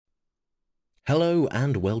Hello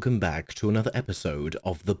and welcome back to another episode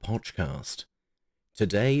of the PochCast.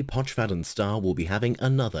 Today, Pochfad and Star will be having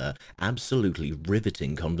another absolutely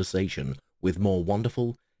riveting conversation with more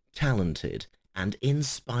wonderful, talented, and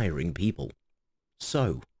inspiring people.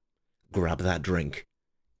 So, grab that drink,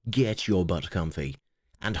 get your butt comfy,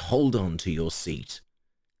 and hold on to your seat.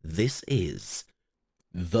 This is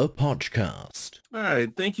the PochCast. All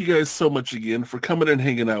right. Thank you guys so much again for coming and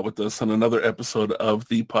hanging out with us on another episode of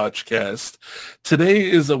the PochCast.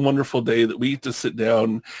 Today is a wonderful day that we get to sit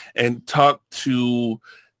down and talk to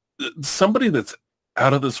somebody that's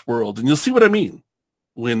out of this world. And you'll see what I mean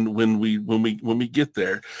when we get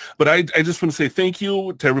there. But I just want to say thank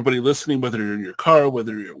you to everybody listening, whether you're in your car,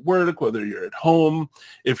 whether you're at work, whether you're at home,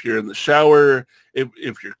 if you're in the shower,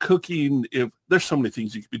 if you're cooking, if there's so many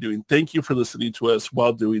things you could be doing. Thank you for listening to us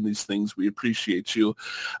while doing these things. We appreciate you.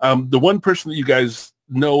 The one person that you guys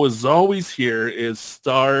know is always here is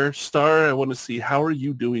Star. Star, I want to see, how are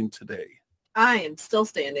you doing today? I am still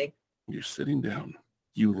standing. You're sitting down.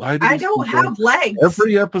 You lie to I these don't people. have legs.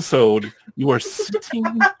 Every episode, you are sitting.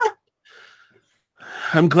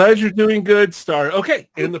 I'm glad you're doing good, Star. Okay,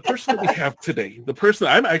 and the person that we have today, the person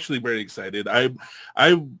I'm actually very excited.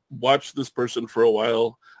 I watched this person for a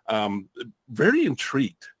while. Very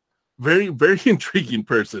intrigued, very intriguing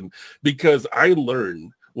person because I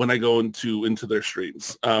learn when I go into their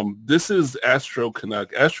streams. This is Astro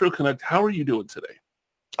Canuck. Astro Canuck, how are you doing today?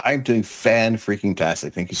 I'm doing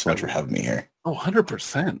fan-freaking-tastic. Thank you so much for having me here. Oh,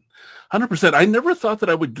 100%. 100%. I never thought that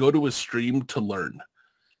I would go to a stream to learn.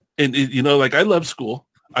 And, like, I love school.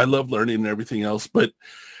 I love learning and everything else. But,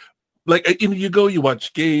 like, you go, you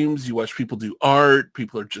watch games, you watch people do art,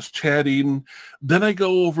 people are just chatting. Then I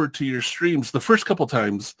go over to your streams the first couple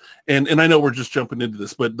times, and I know we're just jumping into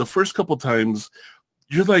this, but the first couple times,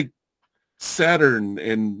 you're like Saturn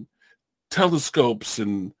and telescopes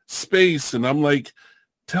and space, and I'm like,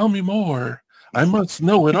 tell me more. I must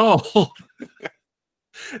know it all.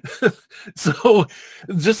 So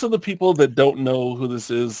just so the people that don't know who this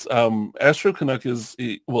is, Astro Canuck is,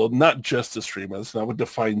 not just a streamer. That's not what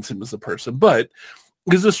defines him as a person, but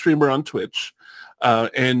he's a streamer on Twitch.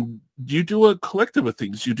 And you do a collective of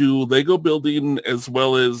things. You do Lego building as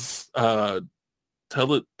well as, I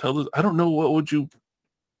don't know,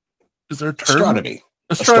 is there a term?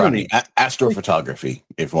 Astronomy. Astrophotography,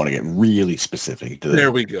 if you want to get really specific to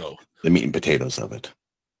there we go. The meat and potatoes of it.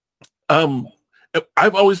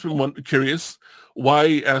 I've always been curious,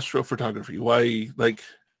 why astrophotography? Why, like...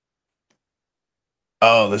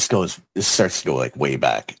 Oh, this starts to go like way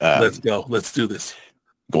back. Let's go. Let's do this.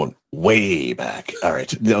 Going way back. All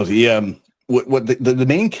right. No, the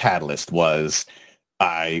main catalyst was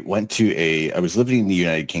I was living in the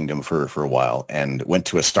United Kingdom for a while and went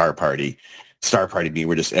to a star party. Star party being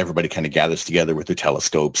where just everybody kind of gathers together with their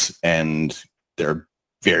telescopes, and there are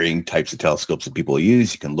varying types of telescopes that people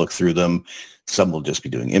use. You can look through them. Some will just be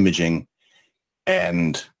doing imaging.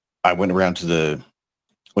 And I went to the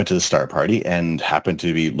star party and happened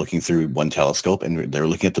to be looking through one telescope, and they were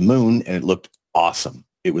looking at the moon, and it looked awesome.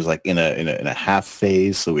 It was like in a half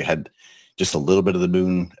phase, so we had just a little bit of the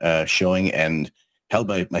moon showing, and held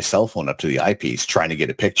my cell phone up to the eyepiece trying to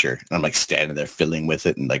get a picture. And I'm like standing there fiddling with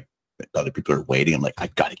it, and like other people are waiting. I'm like, I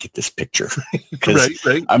got to get this picture because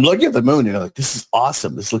right. I'm looking at the moon and I'm like, this is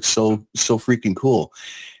awesome. This looks so freaking cool.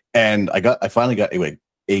 And I finally got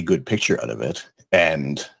a good picture out of it.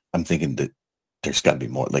 And I'm thinking that there's got to be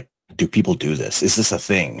more. Like, do people do this? Is this a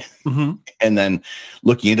thing? Mm-hmm. And then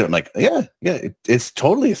looking into it, I'm like, yeah, it's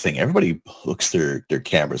totally a thing. Everybody hooks their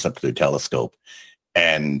cameras up to their telescope.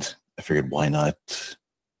 And I figured, why not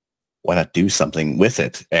do something with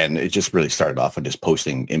it? And it just really started off on just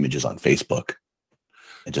posting images on Facebook.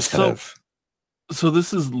 And just So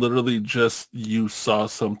this is literally just you saw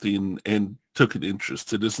something and took an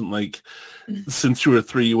interest. It isn't like since you were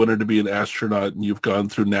 3, you wanted to be an astronaut and you've gone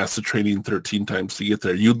through NASA training 13 times to get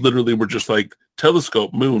there. You literally were just like,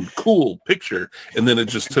 telescope, moon, cool, picture. And then it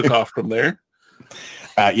just took off from there.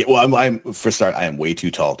 Yeah, well, I'm for start, I am way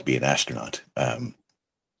too tall to be an astronaut.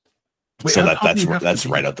 So that's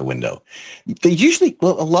right out the window. They usually, a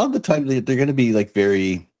lot of the time they're going to be like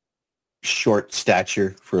very short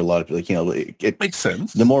stature for a lot of, like, it makes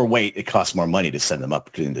sense. The more weight, it costs more money to send them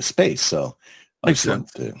up into space. So makes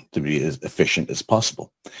sense to be as efficient as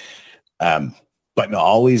possible. But no,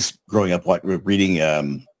 always growing up, reading,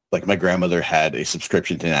 like my grandmother had a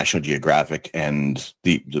subscription to National Geographic, and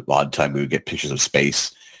the odd time we would get pictures of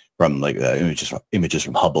space from like images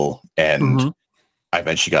from Hubble. And I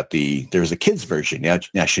eventually got there was a kids version,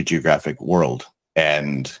 National Geographic World,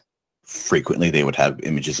 and frequently they would have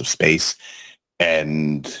images of space.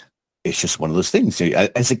 And it's just one of those things.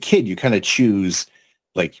 As a kid, you kind of choose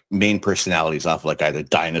like main personalities off like either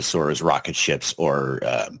dinosaurs, rocket ships, or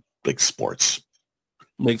like sports.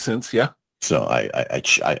 Makes sense. Yeah. So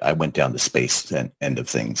I went down the space end of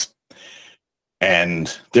things.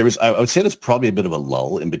 And there was, I would say there's probably a bit of a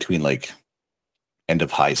lull in between like end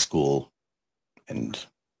of high school and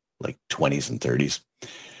like 20s and 30s.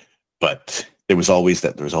 But there was always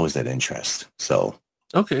that interest. So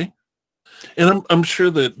Okay. And I'm sure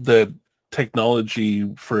that the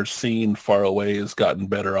technology for seeing far away has gotten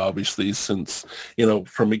better, obviously, since,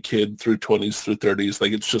 from a kid through 20s through 30s,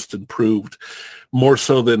 like it's just improved more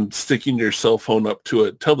so than sticking your cell phone up to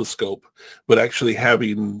a telescope, but actually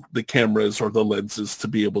having the cameras or the lenses to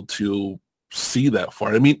be able to see that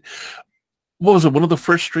far. I mean, what was it? One of the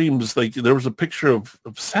first streams, like there was a picture of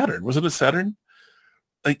Saturn. Was it a Saturn?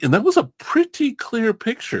 Like, and that was a pretty clear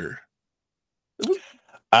picture.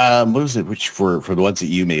 what was it? Which for the ones that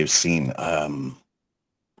you may have seen, I'm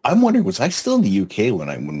wondering, was I still in the UK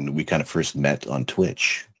when we kind of first met on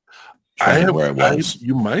Twitch? Where I was.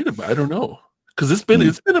 You might have. I don't know, because it's been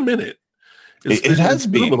a minute. It has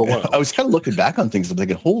been a little while. I was kind of looking back on things. I'm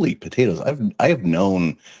thinking, holy potatoes! I have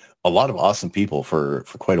known a lot of awesome people for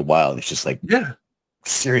quite a while. And it's just like, yeah,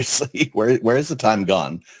 seriously, where has the time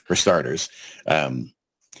gone for starters?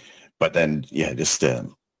 But then, yeah, just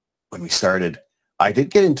when we started, I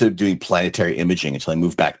did get into doing planetary imaging until I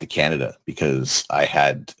moved back to Canada because I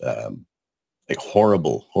had like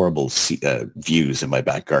horrible views in my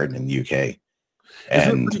back garden in the UK.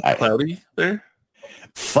 And is it pretty cloudy there?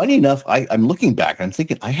 Funny enough, I'm looking back and I'm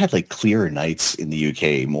thinking I had like clearer nights in the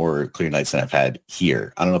UK, more clear nights than I've had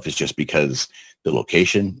here. I don't know if it's just because the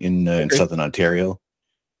location in Southern Ontario,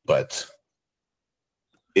 but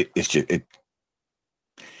it's just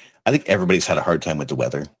I think everybody's had a hard time with the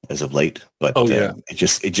weather as of late, but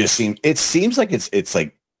it seems like it's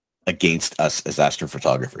like against us as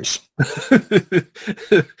astrophotographers.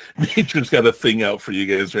 Nature's got a thing out for you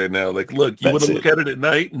guys right now. Like, look, you want to look at it at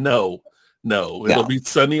night? No, it'll be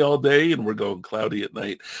sunny all day and we're going cloudy at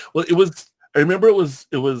night. Well, I remember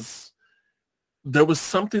there was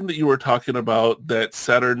something that you were talking about that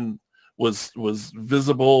Saturn was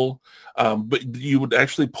visible, but you would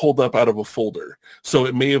actually pulled up out of a folder. So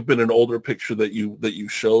it may have been an older picture that you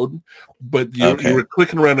showed, but you were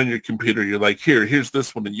clicking around on your computer. You're like, here's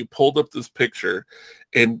this one. And you pulled up this picture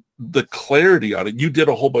and the clarity on it, you did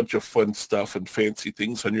a whole bunch of fun stuff and fancy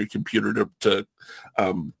things on your computer to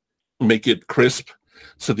make it crisp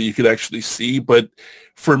so that you could actually see. But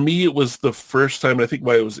for me, it was the first time, and I think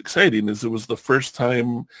why it was exciting is it was the first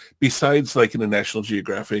time, besides like in a National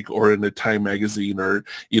Geographic or in a Time magazine or,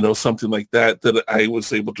 something like that, that I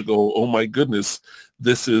was able to go, oh my goodness,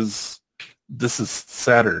 this is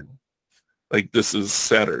Saturn. Like, this is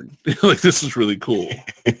Saturn. Like, this is really cool.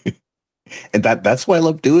 And that's why I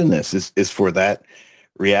love doing this is for that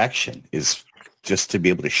reaction, is just to be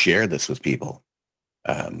able to share this with people.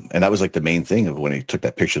 And that was like the main thing of when he took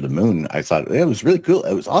that picture of the moon. I thought it was really cool.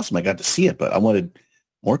 It was awesome. I got to see it, but I wanted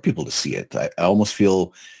more people to see it. I almost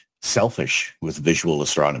feel selfish with visual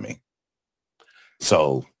astronomy.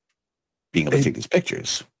 So being able to take these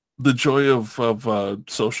pictures. The joy of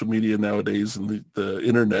social media nowadays and the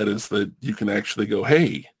internet is that you can actually go,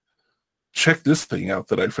 hey, check this thing out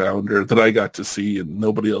that I found or that I got to see and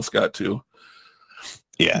nobody else got to.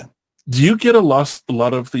 Yeah. Do you get a lot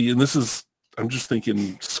of and this is, I'm just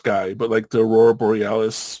thinking sky, but like the Aurora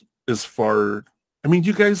Borealis is far. I mean,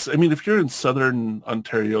 you guys, if you're in Southern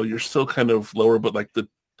Ontario, you're still kind of lower, but like the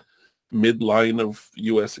midline of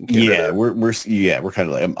US and Canada. Yeah, we're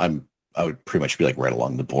kind of like, I would pretty much be like right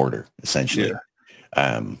along the border, essentially.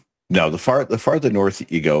 Yeah. No, the farther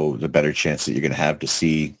north you go, the better chance that you're going to have to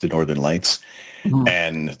see the Northern Lights. Mm-hmm.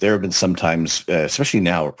 And there have been some times, especially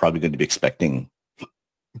now, we're probably going to be expecting,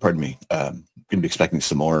 going to be expecting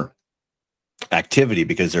some more activity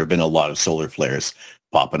because there have been a lot of solar flares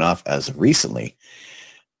popping off as of recently.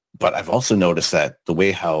 But I've also noticed that the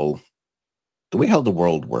way how the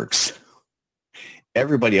world works,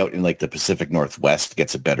 everybody out in like the Pacific Northwest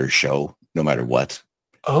gets a better show no matter what.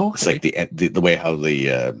 Oh, it's like the way how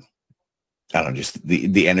the I don't know, just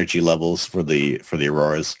the energy levels for the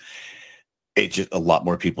auroras. It just a lot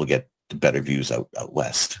more people get the better views out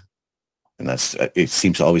west, and that's it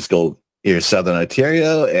seems to always go. Here's Southern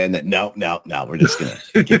Ontario, and no, we're just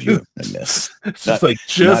gonna give you a miss. It's just like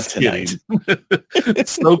just kidding.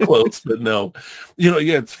 It's so close, but no.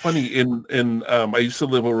 It's funny. In I used to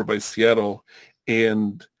live over by Seattle,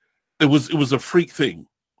 and it was a freak thing.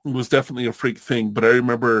 It was definitely a freak thing. But I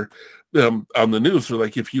remember on the news, they're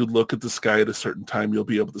like, if you look at the sky at a certain time, you'll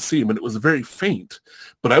be able to see them. And it was very faint.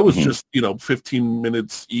 But I was just, 15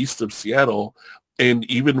 minutes east of Seattle. And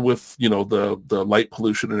even with, the light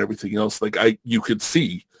pollution and everything else, like you could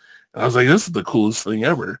see. And I was like, this is the coolest thing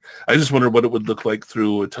ever. I just wonder what it would look like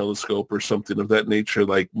through a telescope or something of that nature,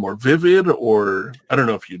 like more vivid, or I don't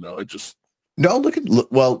know if you know. It just No,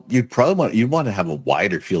 well, you'd want to have a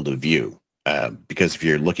wider field of view, because if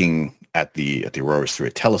you're looking at the auroras through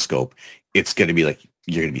a telescope, it's going to be like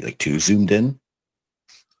you're going to be like too zoomed in.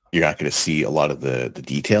 You're not going to see a lot of the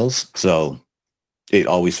details. So it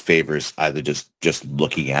always favors either just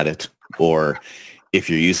looking at it, or if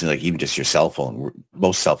you're using like even just your cell phone.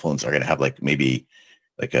 Most cell phones are going to have like maybe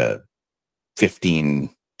like a 15,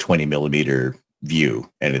 20 millimeter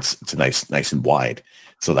view, and it's a nice and wide.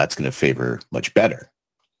 So that's going to favor much better.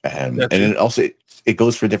 And then also it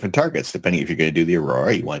goes for different targets, depending if you're going to do the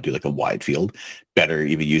aurora, you want to do like a wide field, better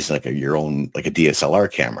even using like your own, like a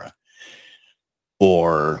DSLR camera.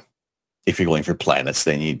 Or if you're going for planets,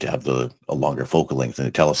 then you need to have a longer focal length, and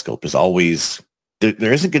the telescope is always,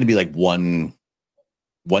 there isn't going to be like one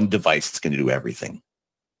device that's going to do everything.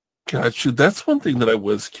 got you. That's one thing that I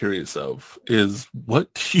was curious of, is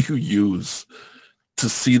what do you use to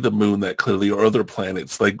see the moon that clearly, or other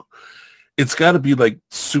planets? Like, it's got to be like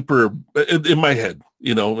super in my head,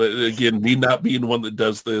 again, me not being one that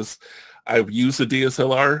does this. I've used a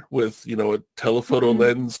DSLR with, a telephoto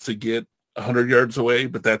lens to get 100 yards away,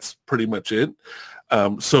 but that's pretty much it.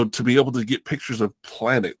 So to be able to get pictures of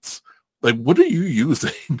planets, like, what are you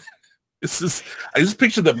using? I just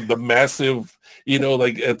picture the massive,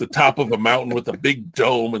 like at the top of a mountain with a big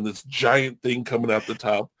dome and this giant thing coming out the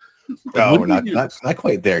top. No, we're not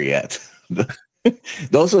quite there yet.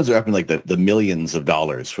 Those ones are up in like the millions of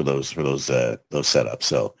dollars for those setups.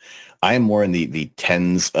 So I am more in the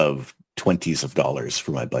tens of 20s of dollars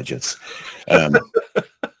for my budgets.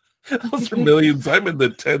 Those are millions. I'm in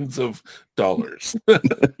the tens of dollars.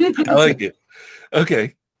 I like it.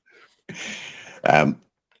 Okay.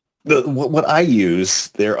 What I use,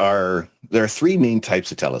 there are three main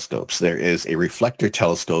types of telescopes. There is a reflector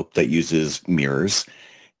telescope that uses mirrors,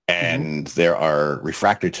 and there are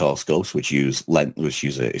refractor telescopes which use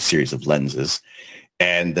a series of lenses,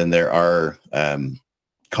 and then there are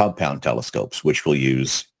compound telescopes which will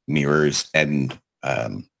use mirrors and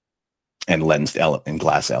lensed and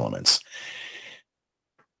glass elements.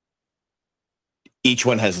 Each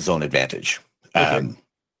one has its own advantage. Okay.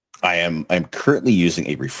 I'm currently using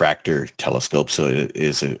a refractor telescope, so it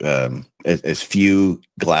is as few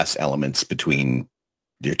glass elements between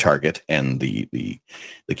your target and the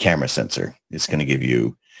camera sensor. It's going to give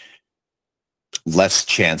you less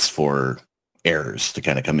chance for errors to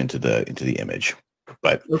kind of come into the image.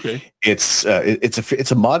 But okay, it's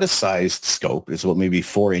a modest sized scope. It's about maybe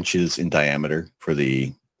 4 inches in diameter for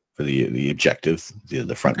the objective,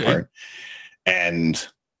 the front part, and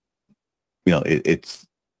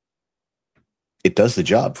it does the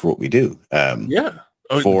job for what we do. Yeah.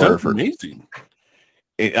 That's amazing.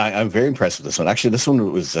 I'm very impressed with this one. Actually, this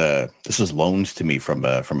one was loaned to me from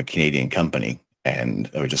a Canadian company, and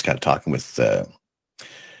I was just kind of talking with the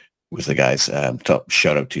guys.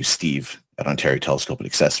 Shout out to Steve at Ontario Telescope and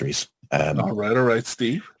Accessories. All right,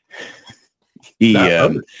 Steve.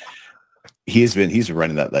 He's been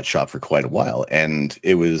running that shop for quite a while, and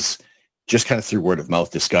it was just kind of through word of mouth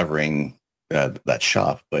discovering that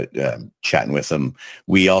shop, but chatting with him.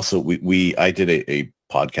 I did a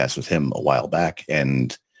podcast with him a while back,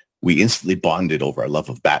 and we instantly bonded over our love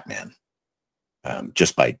of Batman,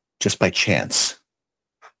 just by chance.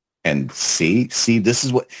 And see, this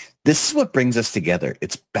is what brings us together.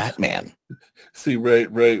 It's Batman. See,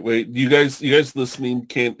 right. Wait, you guys listening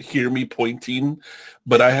can't hear me pointing,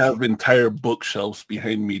 but I have entire bookshelves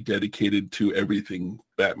behind me dedicated to everything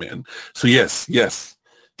Batman. So yes.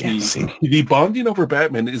 The bonding over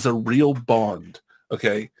Batman is a real bond.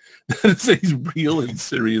 Okay, that is a real and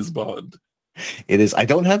serious bond. It is. I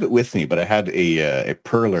don't have it with me, but I had a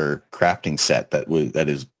Perler crafting set that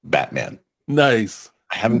is Batman. Nice.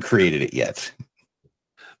 I haven't created it yet.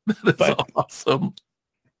 That is awesome.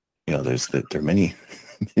 There are many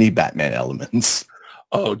Batman elements.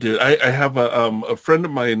 Oh, dude, I have a friend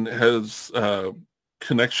of mine has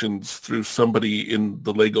connections through somebody in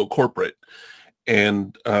the Lego corporate,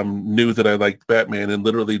 and knew that I liked Batman, and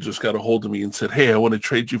literally just got a hold of me and said, hey, I want to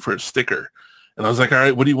trade you for a sticker. And I was like, all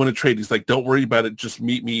right, what do you want to trade? He's like, don't worry about it. Just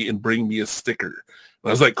meet me and bring me a sticker. And I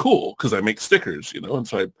was like, cool, because I make stickers, and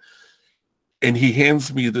so and he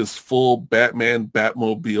hands me this full Batman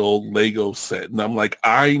Batmobile Lego set, and I'm like,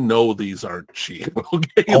 I know these aren't cheap.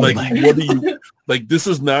 Okay, Oh like my what do you like? This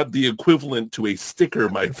is not the equivalent to a sticker,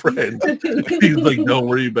 my friend. He's like, don't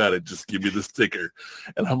worry about it, just give me the sticker.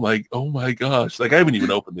 And I'm like, oh my gosh, like I haven't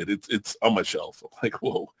even opened it. It's on my shelf. I'm like,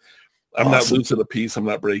 whoa, I'm not Awesome. losing a piece. I'm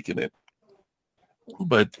not breaking it.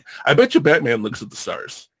 But I bet you Batman looks at the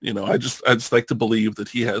stars. You know, I just like to believe that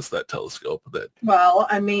he has that telescope. That, Well,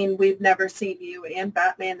 I mean, we've never seen you and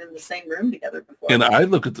Batman in the same room together before. and I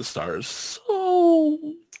look at the stars. So,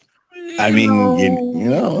 I mean, you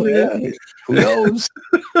know, yeah, who knows?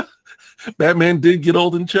 Batman did get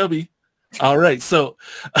old and chubby. All right, so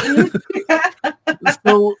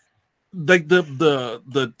so like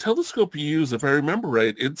the telescope you use, if I remember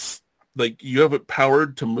right, it's like you have it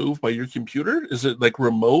powered to move by your computer. Is it like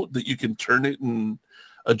remote that you can turn it and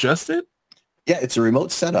adjust it? Yeah, it's a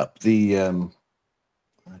remote setup. I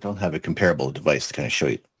don't have a comparable device to kind of show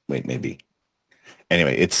you. Wait, maybe.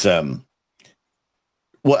 Anyway, it's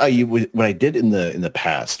what I did in the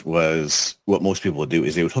past was what most people would do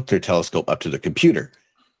is they would hook their telescope up to the computer,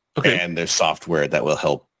 Okay. and there's software that will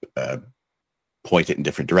help point it in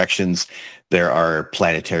different directions. There are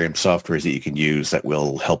planetarium softwares that you can use that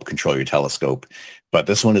will help control your telescope, but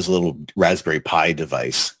this one is a little Raspberry Pi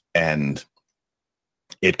device, and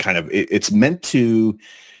it's meant to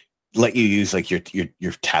let you use like your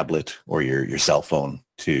tablet or your cell phone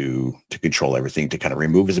to control everything, to kind of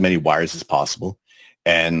remove as many wires as possible.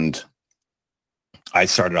 And I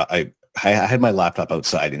had my laptop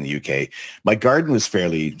outside in the UK. My garden was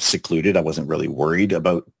fairly secluded. I wasn't really worried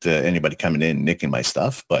about anybody coming in and nicking my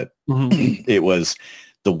stuff, but Mhm. it was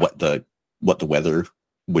what the weather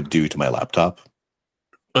would do to my laptop.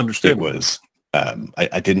 It Understandable. was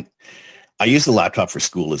I used the laptop for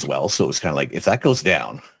school as well, so it was kind of like, if that goes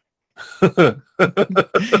down,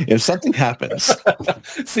 if something happens.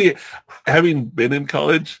 See, having been in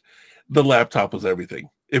college, the laptop was everything.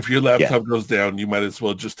 If your laptop goes down, you might as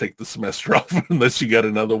well just take the semester off unless you got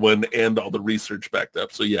another one and all the research backed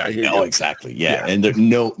up. So yeah, I hear you. Oh, exactly. Yeah. And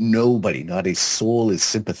nobody, not a soul is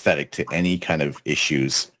sympathetic to any kind of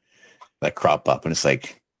issues that crop up. And it's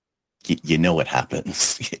like, you know what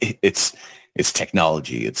happens. It's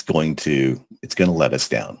technology. It's going to let us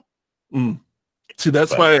down. Mm. See,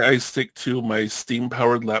 that's why I stick to my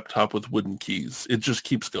Steam-powered laptop with wooden keys. It just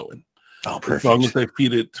keeps going. Oh, perfect. As long as I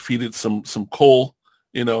feed it some coal,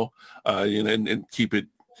 you know, and keep it.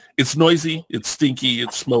 It's noisy, it's stinky,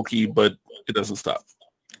 it's smoky, but it doesn't stop.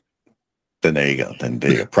 Then there you go. Then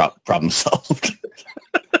there you go. Problem solved.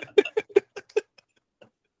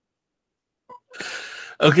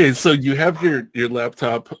 Okay, so you have your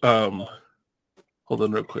laptop. Hold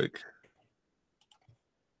on real quick.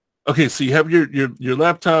 Okay, so you have your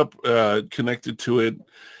laptop connected to it,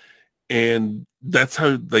 and that's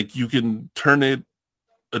how like you can turn it,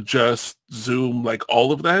 adjust, zoom, like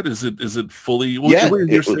all of that. Is it fully? Well, Yeah,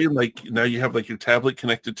 you're saying like now you have like your tablet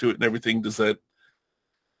connected to it and everything. Does that?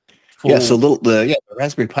 Yeah, so the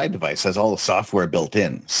Raspberry Pi device has all the software built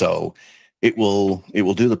in, so it will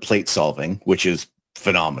do the plate solving, which is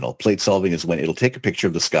phenomenal. Plate solving is when it'll take a picture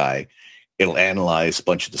of the sky, it'll analyze a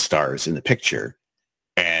bunch of the stars in the picture,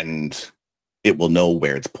 and it will know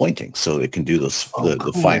where it's pointing, so it can do those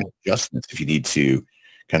the final adjustments if you need to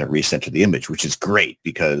kind of recenter the image, which is great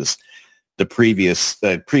because the previous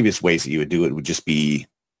ways that you would do it would just be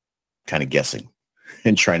kind of guessing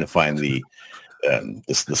and trying to find the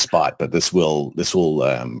spot. But this will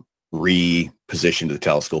reposition the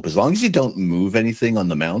telescope as long as you don't move anything on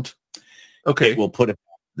the mount. Okay, it will put it in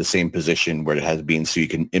the same position where it has been, so you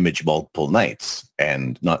can image multiple nights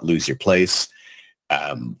and not lose your place.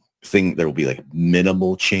 There will be like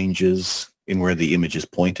minimal changes in where the image is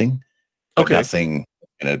pointing, but nothing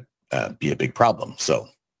going to be a big problem. So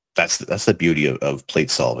that's the beauty of plate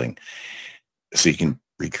solving. So you can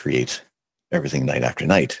recreate everything night after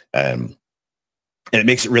night. And it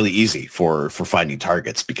makes it really easy for finding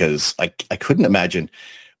targets, because I couldn't imagine.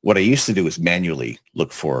 What I used to do is manually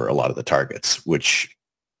look for a lot of the targets, which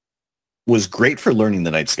was great for learning the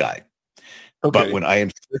night sky. Okay. But when I am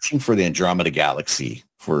searching for the Andromeda Galaxy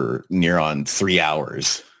for near on 3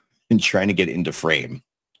 hours and trying to get it into frame,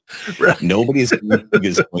 right, nobody is going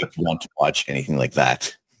to want to watch anything like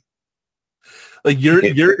that. Like you're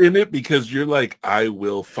in it because you're like, I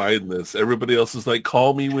will find this. Everybody else is like,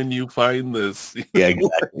 call me when you find this. Yeah,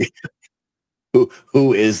 exactly.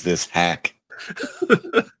 Who is this hack?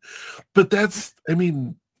 But that's, I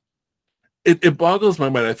mean, it boggles my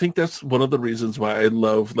mind. I think that's one of the reasons why I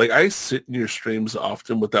love, like, I sit in your streams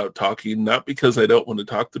often without talking, not because I don't want to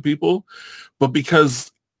talk to people, but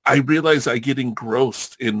because I realize I get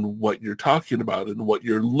engrossed in what you're talking about and what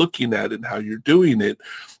you're looking at and how you're doing it,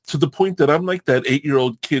 to the point that I'm like that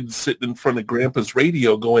 8-year-old kid sitting in front of grandpa's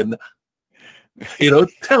radio going,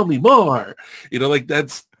 tell me more, like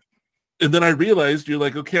that's, and then I realized you're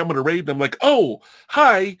like, okay, I'm going to rate. And I'm like, oh,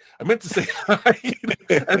 hi. I meant to say hi.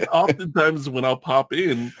 And oftentimes when I'll pop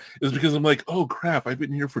in is because I'm like, oh crap, I've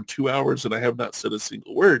been here for 2 hours and I have not said a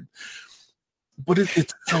single word. But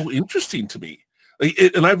it's so interesting to me.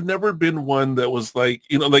 And I've never been one that was like,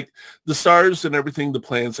 like the stars and everything, the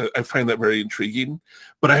plans, I find that very intriguing.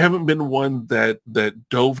 But I haven't been one that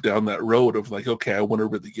dove down that road of like, okay, I want to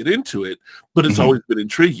really get into it. But it's always been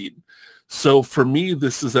intriguing. So for me,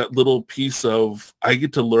 this is that little piece of, I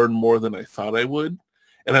get to learn more than I thought I would.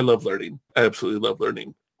 And I love learning. I absolutely love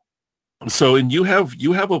learning. So, and you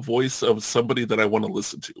have a voice of somebody that I want to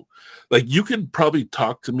listen to. Like, you could probably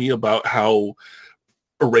talk to me about how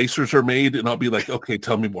erasers are made, and I'll be like, okay,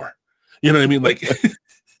 tell me more. You know what I mean? Like,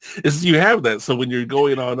 you have that. So when you're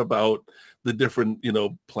going on about the different,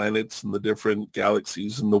 planets and the different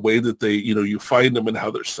galaxies and the way that they, you find them and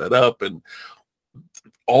how they're set up and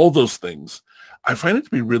all those things, I find it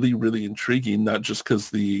to be really, really intriguing, not just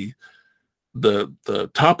because the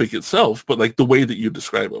topic itself, but like the way that you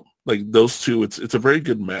describe them. Like those two, it's a very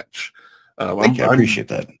good match. Thank you. I appreciate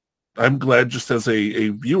that. I'm glad, just as a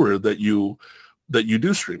viewer, that you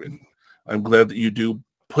do stream it. I'm glad that you do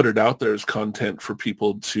put it out there as content for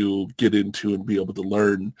people to get into and be able to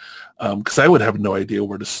learn. Because I would have no idea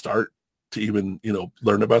where to start to even,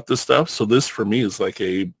 learn about this stuff. So this for me is like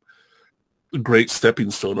a great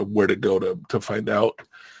stepping stone of where to go to find out.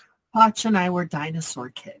 Poch and I were dinosaur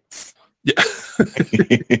kids. Yeah.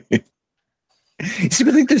 See,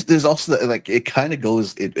 I think there's also like, it kind of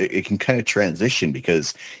goes, it can kind of transition,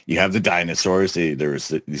 because you have the dinosaurs. There's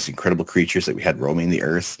these incredible creatures that we had roaming the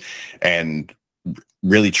earth, and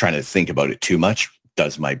really trying to think about it too much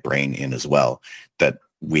does my brain in as well. That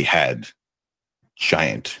we had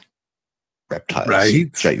giant reptiles,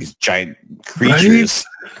 right? giant creatures,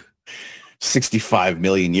 right? 65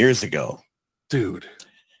 million years ago, dude.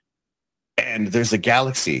 And there's a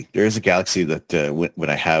galaxy. There is a galaxy that when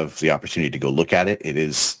I have the opportunity to go look at it, it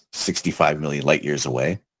is 65 million light years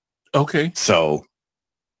away. Okay. So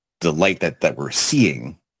the light that we're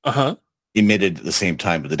seeing emitted at the same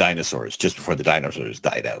time with the dinosaurs, just before the dinosaurs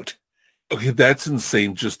died out. Okay, that's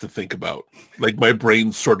insane just to think about. Like, my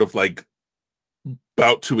brain's sort of like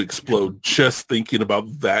about to explode just thinking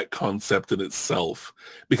about that concept in itself,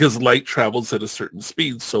 because light travels at a certain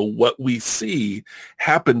speed. So what we see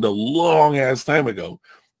happened a long ass time ago,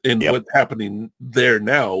 and what's happening there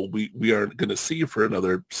now, we aren't going to see for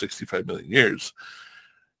another 65 million years.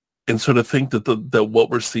 And so to think that that what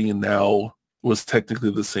we're seeing now was technically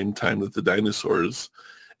the same time that the dinosaurs,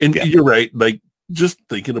 and you're right, like just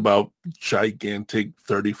thinking about gigantic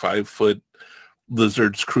 35-foot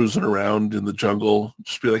lizards cruising around in the jungle,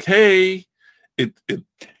 just be like, hey,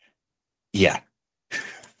 yeah.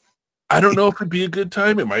 I don't know if it'd be a good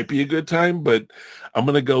time. It might be a good time, but I'm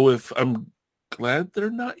going to go with, I'm glad they're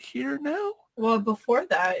not here now. Well, before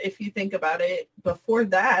that, if you think about it, before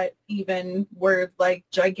that, even were like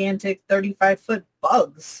gigantic 35-foot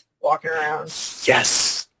bugs walking around.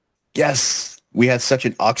 Yes. We had such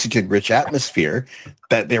an oxygen-rich atmosphere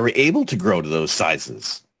that they were able to grow to those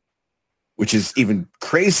sizes, which is even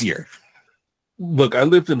crazier. Look, I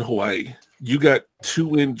lived in Hawaii. You got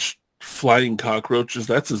 2-inch flying cockroaches.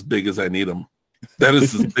 That's as big as I need them. That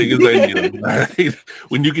is as big as I need them. Right?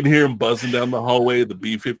 When you can hear them buzzing down the hallway, the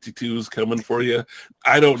B-52s coming for you,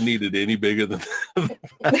 I don't need it any bigger than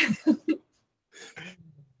that.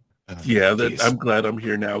 I'm glad I'm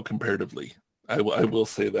here now comparatively. I will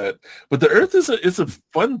say that. But the Earth is a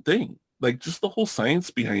fun thing. Like, just the whole science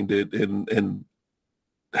behind it, and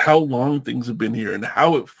how long things have been here, and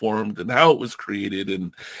how it formed, and how it was created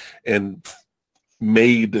and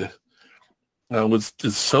made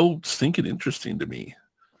is so stinking interesting to me.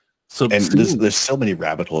 So, and there's so many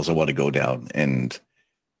rabbit holes I want to go down, and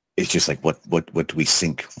it's just like, what do we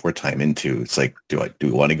sink more time into? It's like, do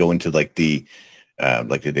we want to go into like the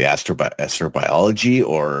astrobiology,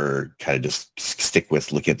 or kind of just stick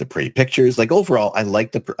with looking at the pretty pictures? Like, overall, I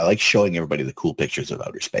like showing everybody the cool pictures of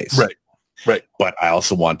outer space. Right. But I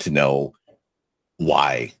also want to know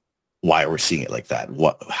why we're seeing it like that.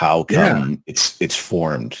 How come it's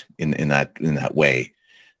formed in that way?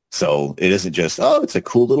 So it isn't just, oh, it's a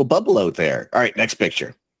cool little bubble out there. All right, next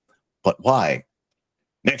picture. But why?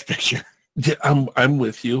 Next picture. Yeah, I'm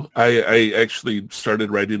with you. I actually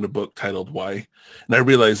started writing a book titled Why, and I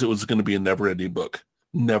realized it was going to be a never-ending book,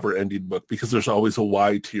 because there's always a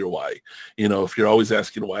why to your why. If you're always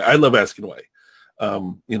asking why, I love asking why.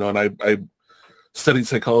 And I studied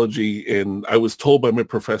psychology, and I was told by my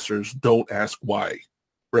professors, don't ask why,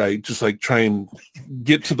 right? Just like try and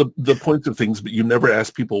get to the point of things, but you never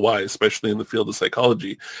ask people why, especially in the field of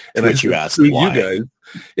psychology. And Which you ask screw why. you guys.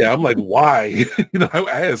 Yeah, I'm like, why? I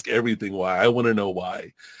ask everything why. I want to know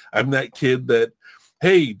why. I'm that kid that,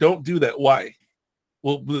 hey, don't do that. Why?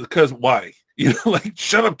 Well, because why? Like,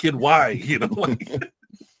 shut up, kid. Why? Like,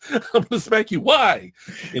 I'm gonna smack you. Why?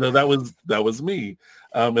 That was me.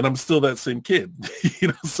 And I'm still that same kid.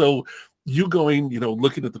 So you going,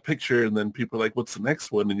 looking at the picture, and then people are like, what's the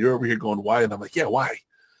next one? And you're over here going, why? And I'm like, yeah, why?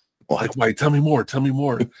 Like, why? Tell me more. Tell me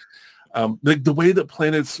more. Like the way that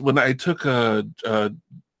planets, when I took a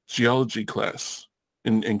geology class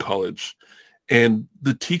in college, and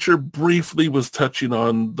the teacher briefly was touching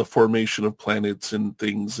on the formation of planets and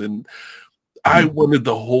things, and I wanted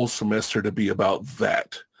the whole semester to be about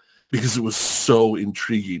that because it was so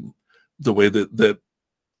intriguing, the way that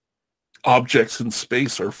objects in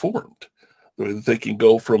space are formed, the way that they can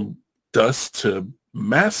go from dust to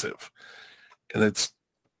massive. And it's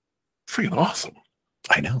freaking awesome.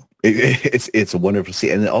 I know. It's a wonderful to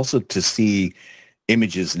see. And also to see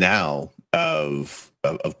images now of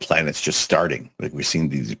planets just starting. Like we're seeing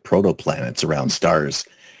these protoplanets around stars.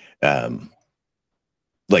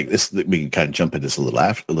 Like this, we can kind of jump into this a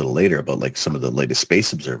little later about like some of the latest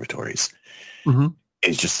space observatories. Mm-hmm.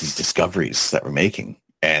 It's just these discoveries that we're making.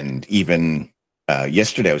 And even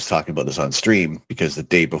yesterday I was talking about this on stream because the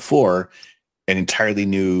day before an entirely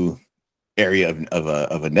new area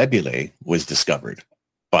of a nebulae was discovered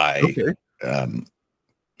by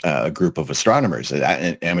a group of astronomers,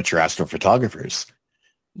 amateur astrophotographers.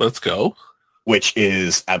 Let's go. Which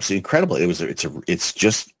is absolutely incredible. It's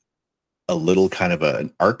just a little kind of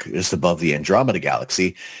an arc just above the Andromeda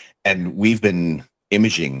galaxy, and we've been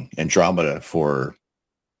imaging Andromeda for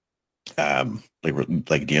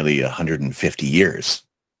like nearly 150 years.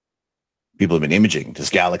 People have been imaging this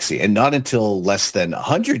galaxy, and not until less than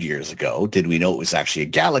 100 years ago did we know it was actually a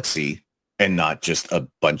galaxy and not just a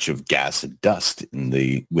bunch of gas and dust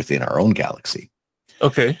within our own galaxy.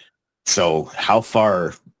 Okay. So how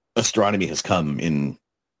far astronomy has come in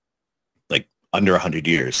like under 100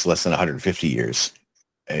 years, less than 150 years,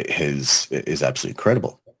 is absolutely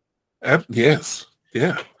incredible. Yes.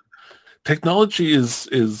 Yeah. Technology is,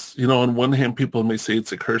 on one hand, people may say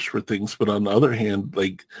it's a curse for things, but on the other hand,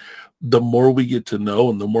 like the more we get to know,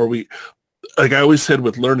 and the more like I always said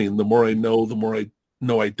with learning, the more I know, the more I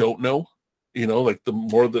know I don't know. Like the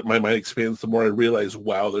more that my mind expands, the more I realize,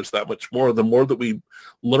 wow, there's that much more. The more that we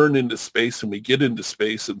learn into space and we get into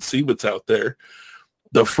space and see what's out there,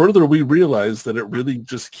 the further we realize that it really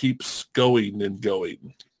just keeps going and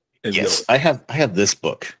going. And yes, going. I have this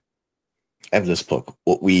book.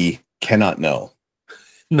 What We Cannot Know.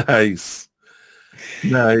 Nice.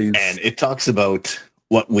 And it talks about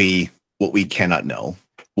what we cannot know,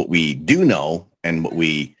 what we do know, and what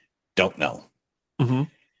we don't know. Mm-hmm.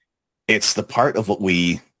 It's the part of what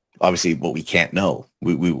we can't know.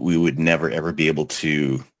 We would never ever be able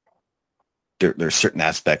to. There's certain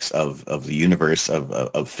aspects of the universe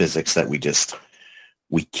of physics that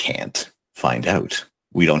we can't find out.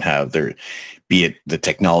 We don't have there, be it the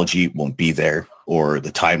technology won't be there, or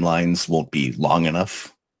the timelines won't be long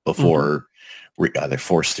enough before we're either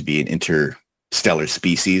forced to be an interstellar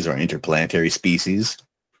species or an interplanetary species.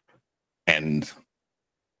 And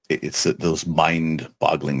it's those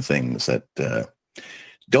mind-boggling things that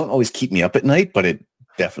don't always keep me up at night, but it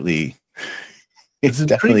definitely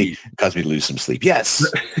caused me to lose some sleep. Yes.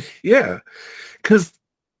 Yeah. Because,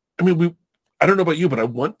 I don't know about you, but I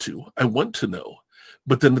want to know.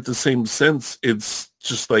 But then at the same sense, it's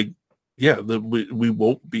just like, yeah, we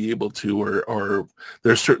won't be able to, or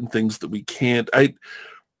there are certain things that we can't.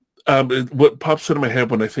 What pops into my head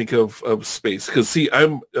when I think of space, because see,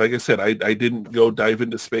 I'm, like I said, I didn't go dive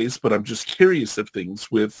into space, but I'm just curious of things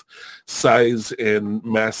with size and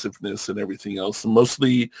massiveness and everything else. And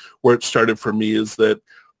mostly where it started for me is that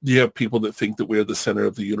you have people that think that we're the center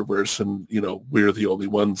of the universe and, we're the only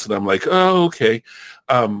ones. And I'm like, oh, okay.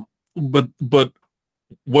 But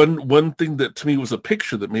one thing that to me was a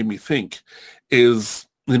picture that made me think is,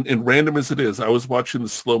 and random as it is, I was watching the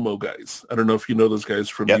slow-mo guys. I don't know if you know those guys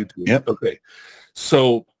from YouTube. Yep. Okay.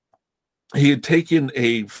 So he had taken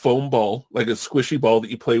a foam ball, like a squishy ball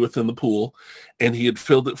that you play with in the pool, and he had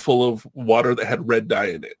filled it full of water that had red dye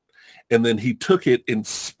in it. And then he took it and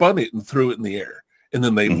spun it and threw it in the air. And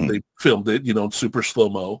then they filmed it, in super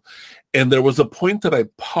slow-mo. And there was a point that I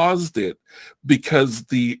paused it because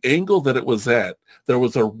the angle that it was at, there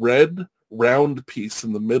was a red round piece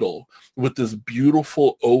in the middle with this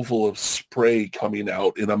beautiful oval of spray coming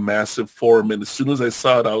out in a massive form. And as soon as I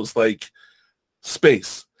saw it, I was like,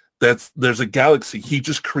 space. There's a galaxy. He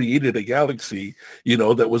just created a galaxy,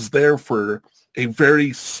 that was there for a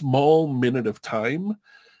very small minute of time.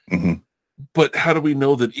 Mm-hmm. But how do we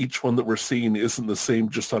know that each one that we're seeing isn't the same,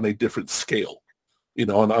 just on a different scale,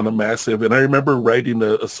 on a massive? And I remember writing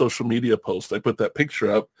a social media post. I put that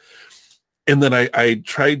picture up, and then I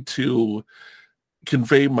tried to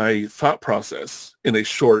convey my thought process in a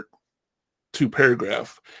short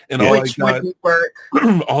 2-paragraph. And Which wouldn't work.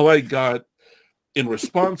 all I got in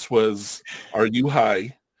response was, "Are you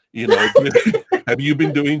high? Have you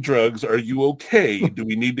been doing drugs? Are you okay? Do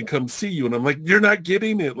we need to come see you?" And I'm like, "You're not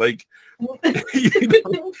getting it." Like,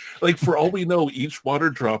 like for all we know, each water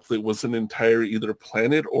droplet was an entire either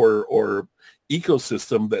planet or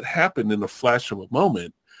ecosystem that happened in a flash of a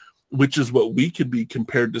moment, which is what we could be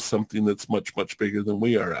compared to something that's much, much bigger than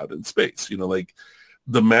we are out in space. Like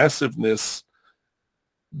the massiveness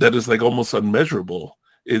that is like almost unmeasurable.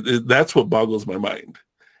 That's what boggles my mind.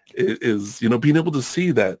 It is, being able to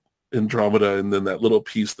see that Andromeda and then that little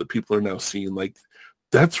piece that people are now seeing, like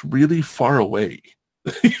that's really far away.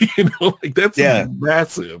 Like that's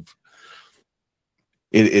massive.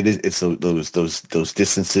 It is. It's those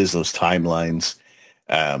distances, those timelines,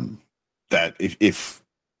 that if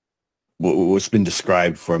what's been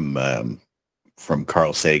described from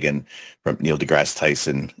Carl Sagan, from Neil deGrasse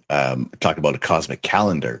Tyson, talk about a cosmic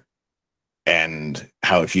calendar, and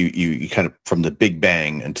how if you kind of from the Big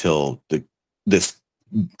Bang until this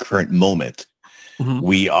current moment,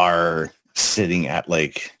 we are sitting at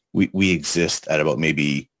like we exist at about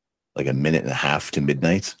maybe like a minute and a half to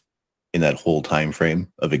midnight in that whole time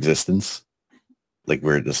frame of existence. Like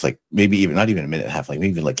we're just like maybe even not even a minute and a half, like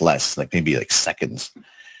maybe even like less, like maybe like seconds.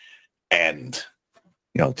 And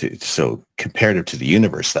so comparative to the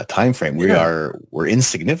universe, that time frame, we're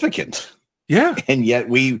insignificant. Yeah. And yet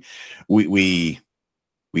we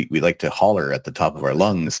like to holler at the top of our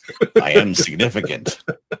lungs, "I am significant.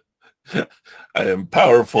 I am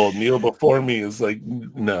powerful." Neil before me is like,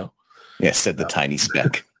 "No." Yeah, said the tiny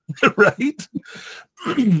speck. Right?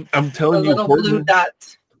 I'm telling you, blue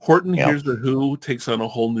dot. Horton Hears the Who takes on a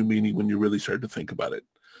whole new meaning when you really start to think about it.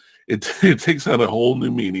 It takes on a whole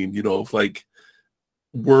new meaning, of like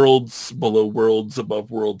worlds below worlds,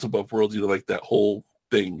 above worlds, like that whole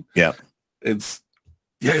thing. Yeah. It's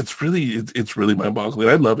really mind-boggling.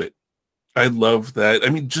 I love it. I love that. I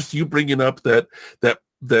mean, just you bringing up that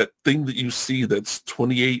thing that you see that's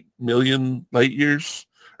 28 million light years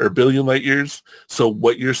or billion light years. So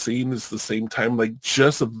what you're seeing is the same time. Like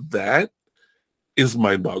just that is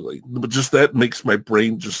mind-boggling. But just that makes my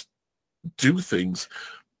brain just do things,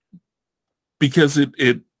 because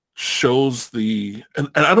it shows and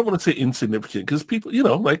I don't want to say insignificant, because people,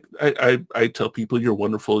 like I tell people, you're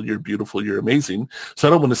wonderful, you're beautiful, you're amazing. So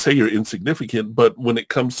I don't want to say you're insignificant, but when it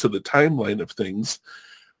comes to the timeline of things,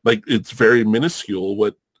 like it's very minuscule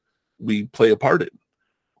what we play a part in.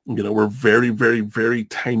 We're very, very, very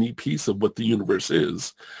tiny piece of what the universe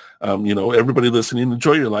is. Everybody listening,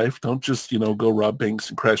 enjoy your life. Don't just, go rob banks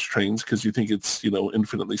and crash trains because you think it's,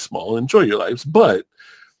 infinitely small. Enjoy your lives. But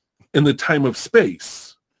in the time of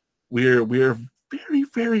space, we're very,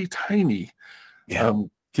 very tiny. Yeah.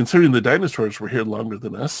 Considering the dinosaurs were here longer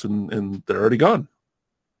than us, and they're already gone.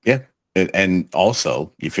 Yeah. And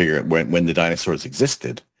also, you figure when the dinosaurs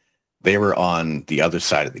existed, they were on the other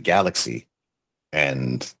side of the galaxy,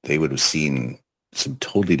 and they would have seen some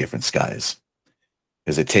totally different skies,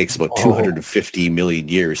 because it takes about 250 million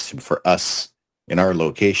years for us in our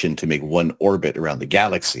location to make one orbit around the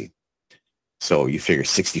galaxy. So you figure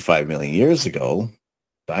 65 million years ago,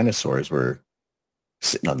 dinosaurs were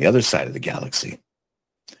sitting on the other side of the galaxy.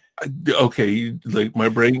 Okay, like my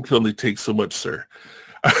brain can only take so much, sir.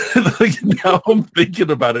 Like now I'm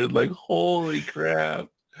thinking about it, like holy crap.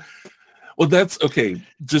 Well, that's okay.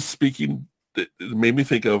 Just speaking, it made me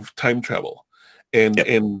think of time travel, and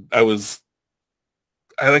I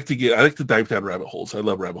like to dive down rabbit holes. I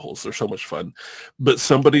love rabbit holes. They're so much fun. But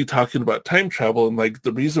somebody talking about time travel, and like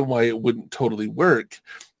the reason why it wouldn't totally work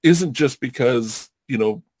isn't just because,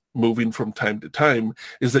 moving from time to time,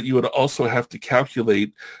 is that you would also have to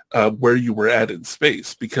calculate where you were at in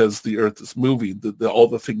space, because the Earth is moving. All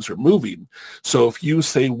the things are moving. So if you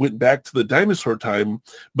say went back to the dinosaur time,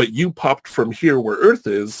 but you popped from here where Earth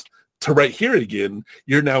is to right here again,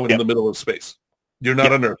 you're now in the middle of space. You're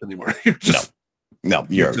not on Earth anymore. You're just No,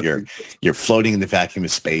 you're floating in the vacuum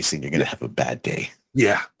of space, and you're going to have a bad day.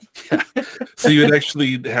 Yeah. So you'd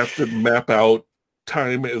actually have to map out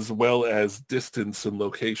time as well as distance and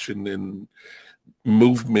location, and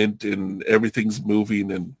movement and everything's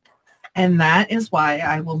moving and And that is why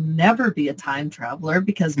I will never be a time traveler,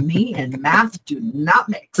 because me and math do not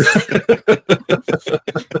mix.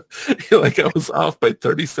 like I was off by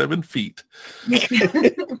 37 feet.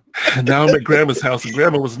 And now I'm at Grandma's house and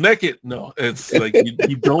Grandma was naked. No, it's like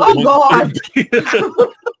you don't want you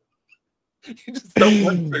just don't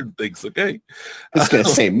want certain things, okay? I was going to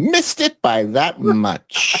say, missed it by that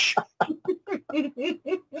much.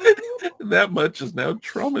 That much is now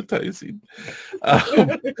traumatizing.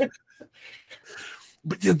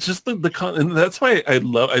 But yeah, just the and that's why I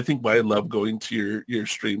think why I love going to your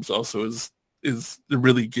streams also is it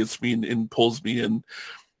really gets me and pulls me in,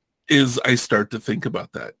 is I start to think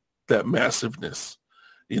about that massiveness.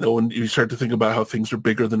 You know, when you start to think about how things are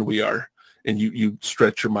bigger than we are, and you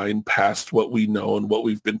stretch your mind past what we know and what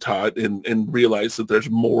we've been taught and realize that there's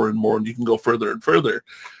more and more and you can go further and further.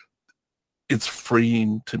 It's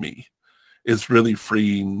freeing to me. It's really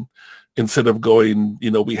freeing. Instead of going,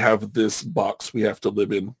 you know, we have this box we have to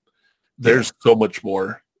live in. There's so much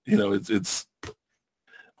more. You know, it's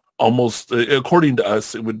almost, according to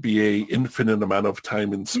us, it would be a infinite amount of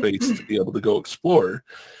time and space to be able to go explore.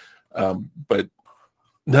 But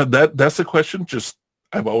now that's a question just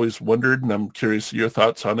I've always wondered, and I'm curious your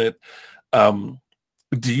thoughts on it.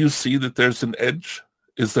 Do you see that there's an edge?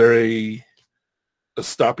 Is there a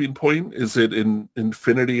stopping point? Is it an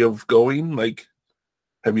infinity of going? Like,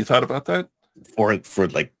 have you thought about that? For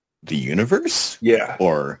like the universe? Yeah.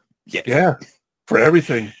 Or yeah, for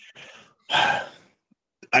everything.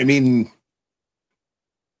 I mean,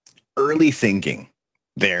 early thinking,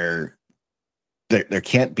 there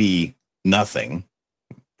can't be nothing.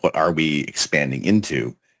 What are we expanding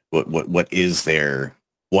into? What is there?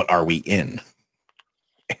 What are we in?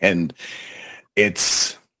 And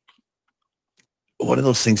it's one of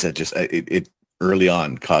those things that just it early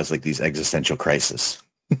on caused like these existential crises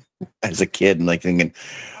as a kid, and like thinking,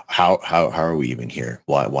 how are we even here?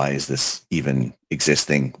 Why is this even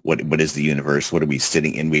existing? What is the universe? What are we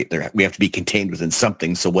sitting in? We have to be contained within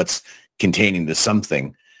something. So what's containing the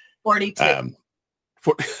something? 42.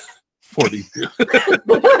 42.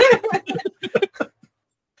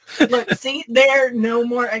 Look, see, there are no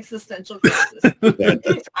more existential crises.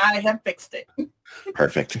 I have fixed it.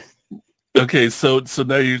 Perfect. Okay, so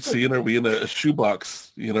now you're seeing, are we in a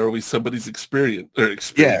shoebox? You know, are we somebody's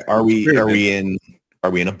experience? Yeah, are we in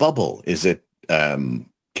a bubble? Is it can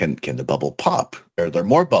the bubble pop? Are there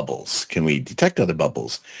more bubbles? Can we detect other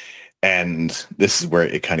bubbles? And this is where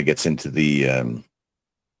it kind of gets into the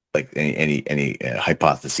like any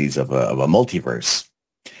hypotheses of a multiverse.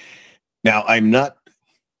 Now, I'm not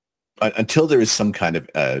until there is some kind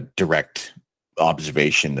of direct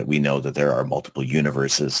observation that we know that there are multiple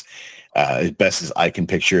universes. As best as I can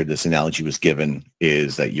picture, this analogy was given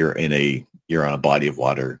is that you're on a body of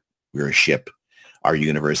water. We're a ship. Our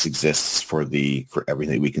universe exists for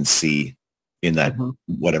everything we can see in that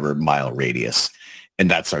whatever mile radius,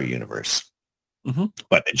 and that's our universe. Mm-hmm.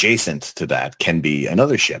 But adjacent to that can be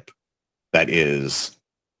another ship that is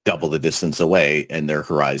double the distance away, and their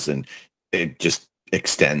horizon, it just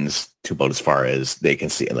extends to about as far as they can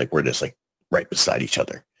see. Like we're just like right beside each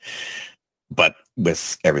other. But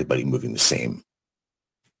with everybody moving the same,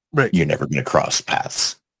 right? You're never going to cross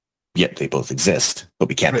paths. Yet they both exist, but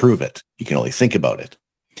we can't prove it. You can only think about it.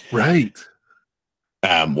 Right.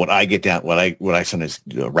 What I sometimes,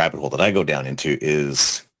 the rabbit hole that I go down into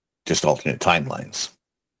is just alternate timelines.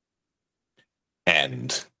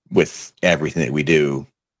 And with everything that we do,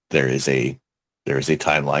 there is a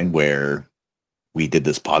timeline where we did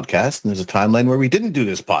this podcast, and there's a timeline where we didn't do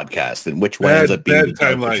this podcast, and which one ends up being the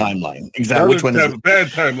timeline? Exactly. Which one is bad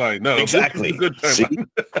timeline? No, exactly. Good timeline.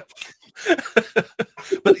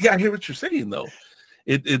 But yeah, I hear what you're saying though.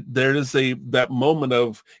 There is that moment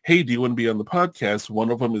of, hey, do you want to be on the podcast?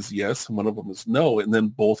 One of them is yes, and one of them is no, and then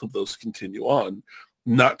both of those continue on,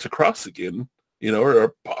 not to cross again, you know,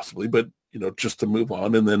 or possibly, but you know, just to move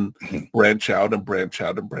on and then branch out and branch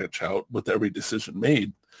out and branch out with every decision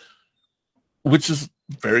made. Which is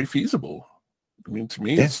very feasible. I mean, to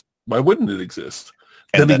me, why wouldn't it exist?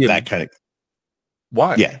 And then that kind of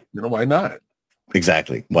why? Yeah, you know, why not?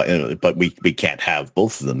 Exactly. Well, but we can't have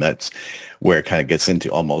both of them. That's where it kind of gets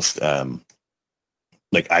into almost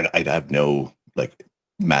like I have no like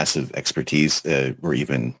massive expertise or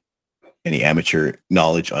even any amateur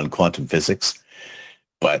knowledge on quantum physics,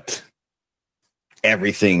 but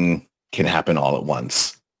everything can happen all at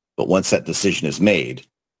once. But once that decision is made,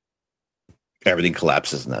 everything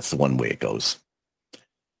collapses, and that's the one way it goes.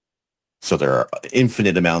 So there are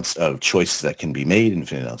infinite amounts of choices that can be made,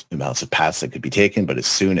 infinite amounts of paths that could be taken, but as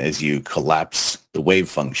soon as you collapse the wave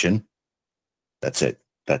function, That's it.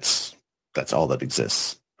 That's all that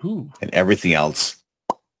exists. Ooh. And everything else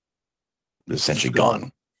is essentially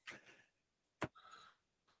gone.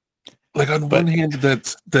 Like on one hand,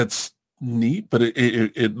 that's neat, but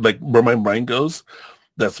it like where my mind goes,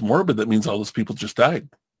 that's morbid. That means all those people just died.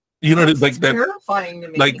 You know, like that terrifying to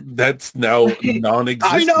me. Like that's now non-existent.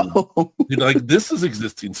 I know. You know, like this is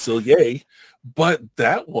existing still, yay. But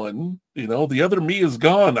that one, you know, the other me is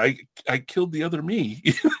gone. I killed the other me.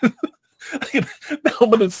 Now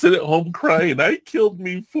I'm gonna sit at home crying. I killed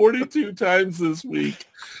me 42 times this week.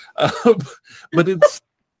 But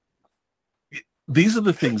these are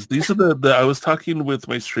the things. These are the I was talking with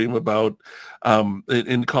my stream about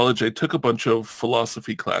in college. I took a bunch of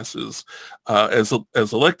philosophy classes as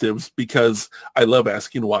electives because I love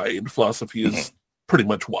asking why, and philosophy is pretty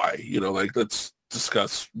much why. You know, like let's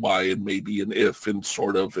discuss why and maybe and if and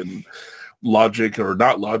sort of and logic or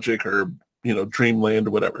not logic or, you know, dreamland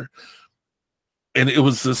or whatever. And it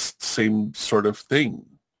was this same sort of thing,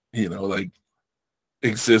 you know, like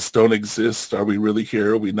exist, don't exist. Are we really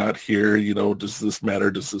here? Are we not here? You know, does this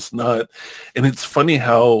matter? Does this not? And it's funny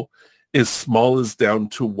how as small as down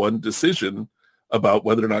to one decision about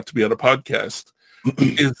whether or not to be on a podcast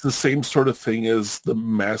is the same sort of thing as the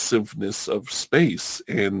massiveness of space.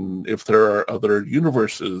 And if there are other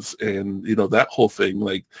universes and, you know, that whole thing,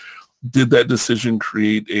 like, did that decision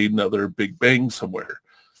create another Big Bang somewhere?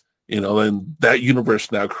 You know, and that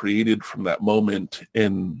universe now created from that moment.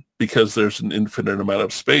 And because there's an infinite amount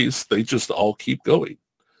of space, they just all keep going,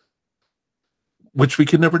 which we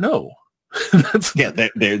can never know. There's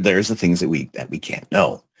the things that we can't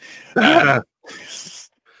know.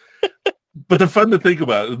 But they're fun to think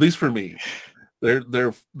about, at least for me.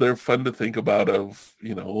 They're fun to think about of,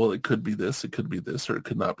 you know, well, it could be this, or it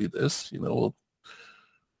could not be this. You know,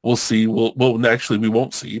 we'll see. Well, actually, we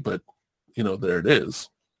won't see, but, you know, there it is.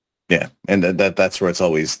 Yeah, and that's where it's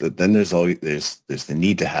always. Then there's the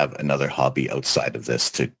need to have another hobby outside of this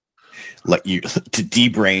to let you to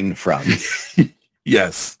debrain from.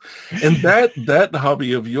 Yes, and that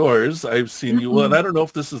hobby of yours, I've seen you. Well, and I don't know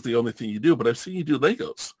if this is the only thing you do, but I've seen you do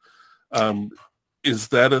Legos. Is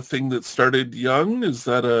that a thing that started young? Is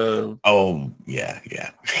that a? Oh yeah.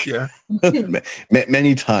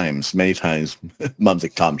 Many times, Mom's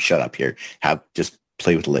like, Tom, shut up here. Just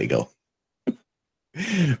play with Lego.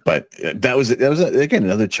 But that was again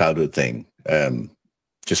another childhood thing.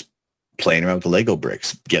 Just playing around with the Lego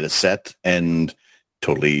bricks, get a set and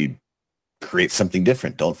totally create something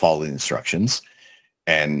different. Don't follow the instructions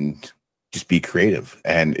and just be creative.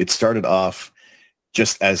 And it started off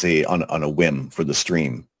just as on a whim for the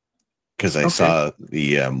stream, because I saw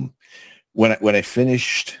the when I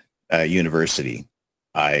finished university,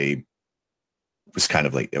 I was kind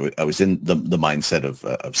of like, I was in the mindset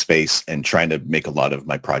of space and trying to make a lot of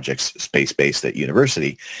my projects space-based at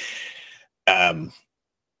university. I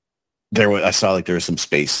saw like there were some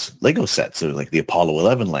space Lego sets. So like the Apollo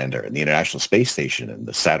 11 lander and the International Space Station and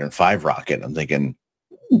the Saturn V rocket. I'm thinking,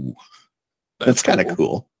 ooh, that's kind of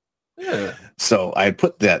cool. Yeah. So I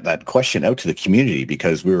put that question out to the community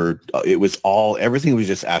because everything was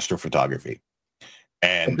just astrophotography.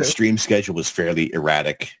 And the stream schedule was fairly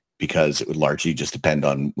erratic, because it would largely just depend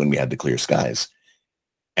on when we had the clear skies.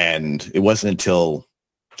 And it wasn't until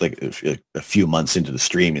like a few months into the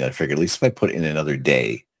stream that I figured, at least if I put in another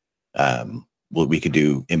day, we could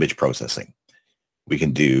do image processing. We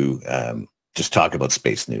can do just talk about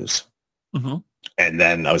space news. Mm-hmm. And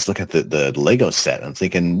then I was looking at the Lego set and I'm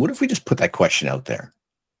thinking, what if we just put that question out there?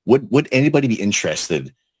 Would anybody be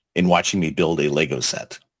interested in watching me build a Lego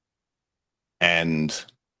set? And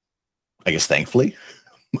I guess thankfully,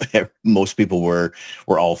 most people were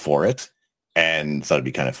all for it and thought it'd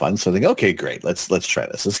be kind of fun. So I think, okay, great. Let's try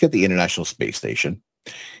this. Let's get the International Space Station.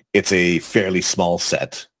 It's a fairly small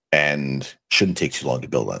set and shouldn't take too long to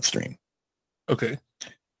build on stream. Okay.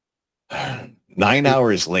 9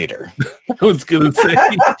 hours later. I was going to say,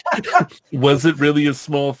 was it really a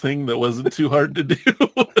small thing that wasn't too hard to do?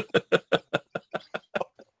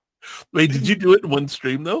 Wait, did you do it in one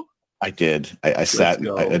stream though? I did. I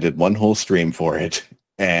did one whole stream for it.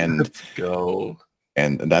 And let's go.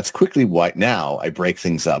 And that's quickly why now I break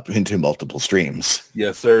things up into multiple streams.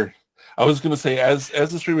 Yes, sir. I was going to say, as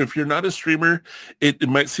a streamer, if you're not a streamer, it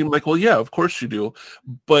might seem like, well, yeah, of course you do.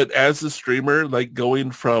 But as a streamer, like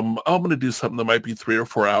going from, I'm going to do something that might be 3 or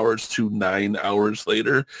 4 hours to 9 hours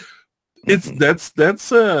later, that's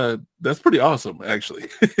pretty awesome, actually.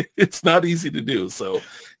 It's not easy to do. So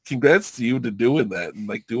congrats to you to doing that and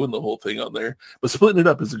like doing the whole thing on there. But splitting it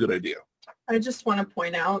up is a good idea. I just want to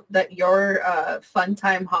point out that your fun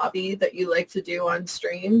time hobby that you like to do on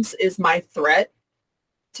streams is my threat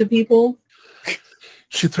to people.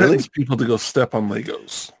 She threatens people to go step on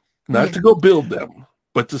Legos, not to go build them,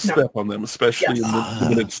 but to step on them, especially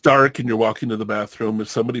when it's dark and you're walking to the bathroom. If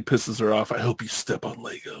somebody pisses her off, I hope you step on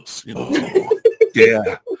Legos. You know,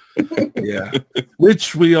 yeah.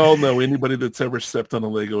 Which we all know. Anybody that's ever stepped on a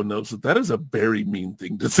Lego knows that is a very mean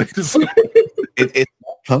thing to say to somebody. It's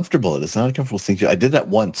not comfortable. It's not a comfortable thing to. I did that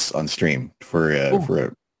once on stream for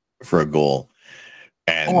a goal,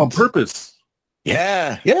 and on purpose.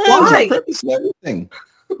 Yeah. Why? On purpose and everything.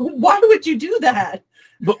 Why would you do that?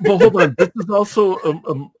 But hold on, this is also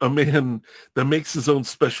a man that makes his own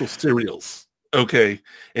special cereals, okay,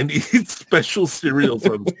 and eats special cereals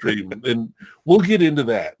on stream, and we'll get into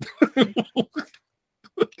that.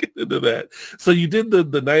 We'll get into that. So you did the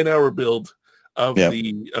 9-hour build of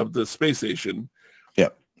the space station,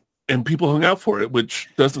 and people hung out for it, which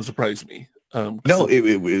doesn't surprise me. No,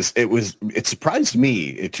 it surprised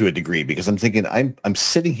me to a degree because I'm thinking I'm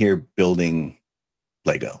sitting here building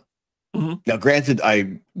Lego. Mm-hmm. Now, granted,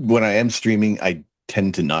 when I am streaming, I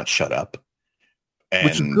tend to not shut up, and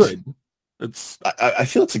which is good. I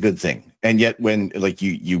feel it's a good thing. And yet, when like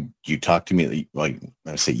you talk to me, like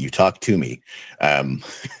I say, you talk to me, I'm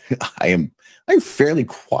fairly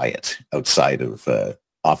quiet outside of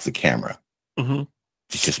off the camera. Mm-hmm.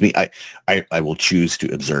 It's just me. I will choose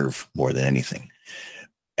to observe more than anything,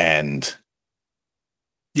 and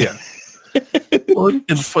yeah. Well,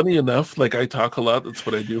 and funny enough, like I talk a lot. That's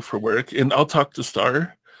what I do for work, and I'll talk to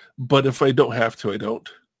Star. But if I don't have to, I don't.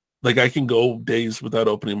 Like I can go days without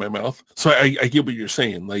opening my mouth. So I get what you're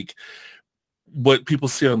saying. Like what people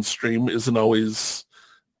see on stream isn't always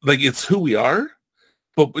like it's who we are,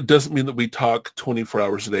 but it doesn't mean that we talk 24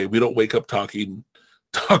 hours a day. We don't wake up talk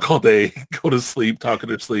all day, go to sleep, talk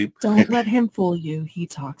in our sleep. Don't let him fool you. He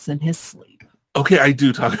talks in his sleep. Okay, I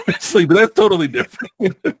do talk in my sleep, but that's totally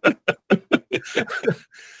different.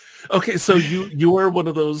 Okay, so you are one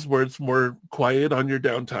of those where it's more quiet on your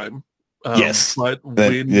downtime. Yes, but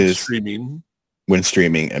when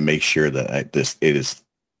streaming, and make sure that it is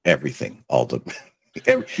everything, all the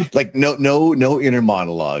like no inner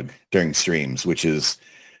monologue during streams, which is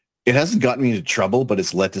it hasn't gotten me into trouble, but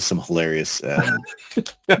it's led to some hilarious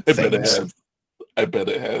things. I bet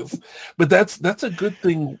it has. But that's a good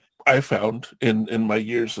thing I found in my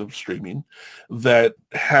years of streaming, that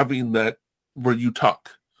having that where you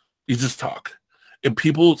just talk. And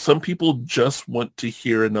some people just want to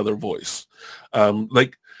hear another voice.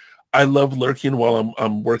 Like I love lurking while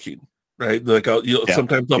I'm working, right? Like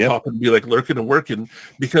sometimes I'll pop and be like lurking and working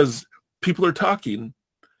because people are talking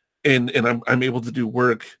and I'm able to do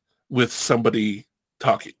work with somebody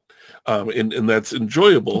talking. And that's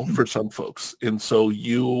enjoyable for some folks. And so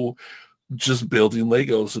you just building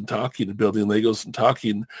Legos and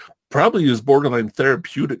talking probably is borderline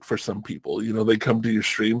therapeutic for some people. You know, they come to your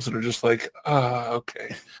streams and are just like,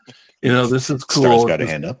 okay. You know, this is cool. Star's got a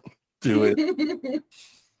hand up. Do it.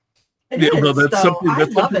 That's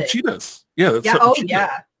something she does. Yeah. That's something she does.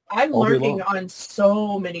 I'm lurking on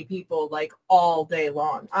so many people like all day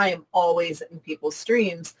long. I am always in people's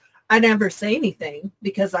streams. I never say anything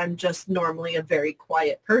because I'm just normally a very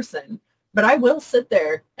quiet person. But I will sit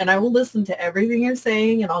there and I will listen to everything you're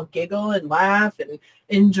saying and I'll giggle and laugh and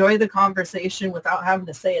enjoy the conversation without having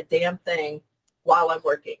to say a damn thing while I'm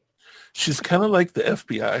working. She's kind of like the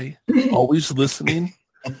FBI, always listening,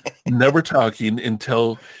 never talking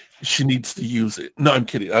until she needs to use it. No, I'm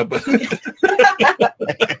kidding.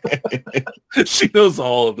 She knows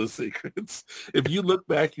all of the secrets. If you look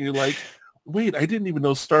back and you're like, wait, I didn't even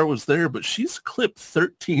know Star was there, but she's clipped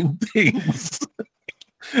 13 things.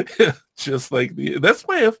 Just like that's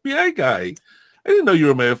my FBI guy. I didn't know you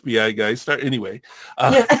were my FBI guy. Anyway.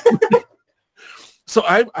 So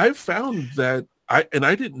I've found that I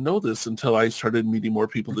didn't know this until I started meeting more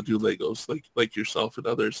people that do Legos like yourself and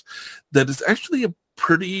others, that it's actually a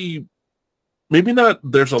pretty, maybe not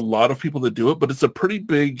there's a lot of people that do it, but it's a pretty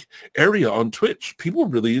big area on Twitch. People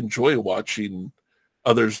really enjoy watching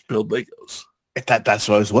others build Legos. That's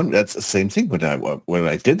what I was wondering. That's the same thing when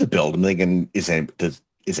I did the build. I'm thinking, is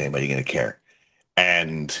anybody going to care?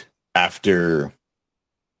 And after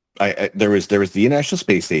there was the International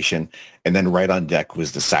Space Station, and then right on deck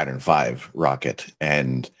was the Saturn V rocket,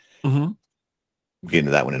 and we'll get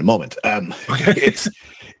into that one in a moment. Okay.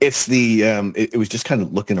 It was just kind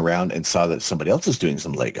of looking around and saw that somebody else was doing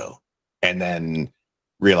some Lego, and then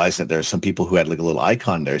realized that there are some people who had like a little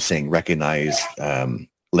icon there saying recognize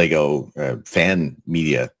Lego fan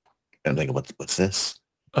media, and I'm thinking, what's this?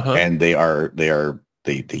 And they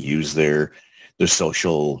use their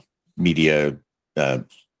social media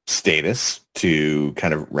status to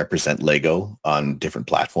kind of represent Lego on different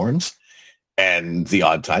platforms, and the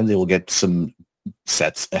odd time they will get some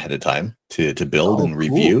sets ahead of time to build Oh, and cool.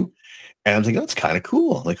 review. And I'm thinking, that's kind of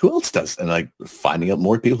cool. Like, who else does? And like finding out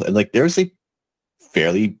more people. And like, there's a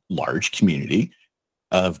fairly large community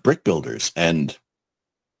of brick builders, and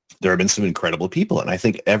there have been some incredible people. And I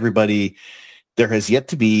think there has yet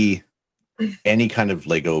to be any kind of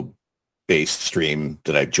Lego based stream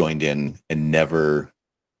that I've joined in and never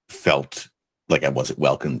felt like I wasn't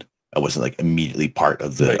welcomed. I wasn't like immediately part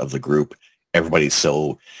of the group. Everybody's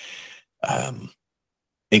so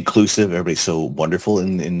inclusive. Everybody's so wonderful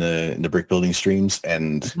in the brick building streams,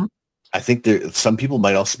 and I think some people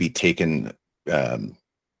might also be taken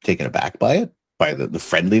aback by it, by the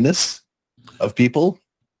friendliness of people.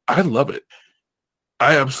 I love it.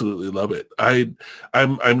 I absolutely love it. I'm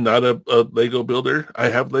not a Lego builder. I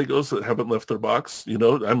have Legos that haven't left their box. You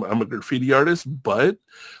know, I'm a graffiti artist, but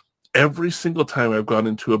every single time I've gone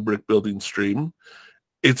into a brick building stream,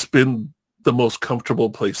 it's been the most comfortable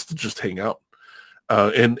place to just hang out.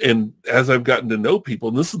 And as I've gotten to know people,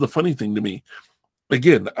 and this is the funny thing to me,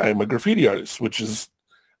 again, I'm a graffiti artist, which is,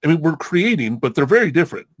 I mean, we're creating, but they're very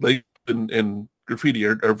different. Like, and graffiti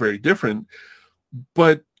are very different.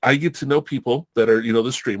 But I get to know people that are, you know,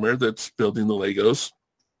 the streamer that's building the Legos,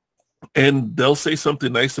 and they'll say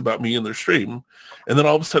something nice about me in their stream. And then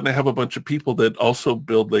all of a sudden I have a bunch of people that also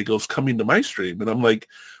build Legos coming to my stream. And I'm like,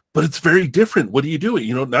 but it's very different. What are you doing?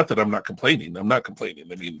 You know, not that I'm not complaining. I'm not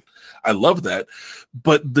complaining. I mean, I love that.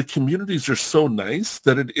 But the communities are so nice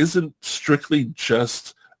that it isn't strictly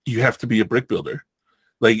just you have to be a brick builder.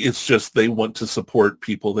 Like, it's just they want to support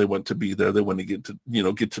people. They want to be there. They want to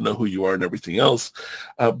get to know who you are and everything else.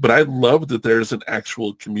 But I love that there's an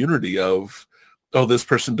actual community of, oh, this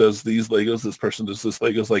person does these Legos. This person does this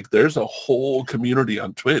Legos. Like, there's a whole community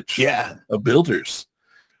on Twitch of builders.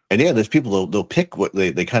 And yeah, there's people, they'll pick what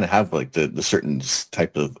they kind of have, like the certain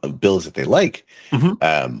type of builds that they like.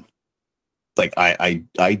 Like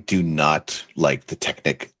I do not like the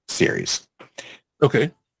Technic series.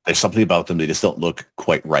 Okay. There's something about them. They just don't look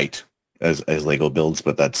quite right as Lego builds,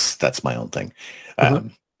 but that's my own thing. But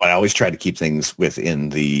I always try to keep things within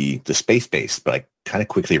the space base, but I kind of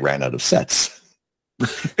quickly ran out of sets.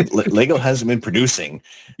 Lego hasn't been producing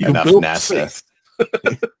enough NASA.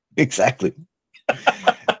 Exactly.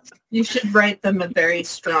 You should write them a very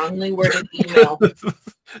strongly worded email.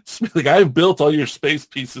 Like, I've built all your space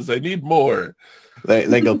pieces. I need more.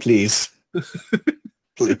 Lego, please.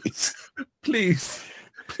 Please.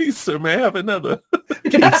 Please, sir, may I have another?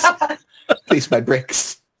 Please, my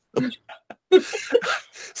bricks.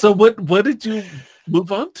 So what did you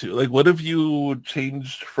move on to? Like, what have you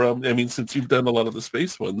changed from? I mean, since you've done a lot of the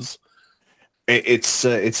space ones.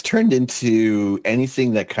 It's turned into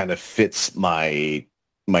anything that kind of fits my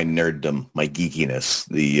nerddom, my geekiness,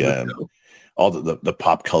 all the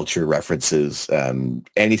pop culture references,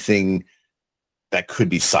 anything that could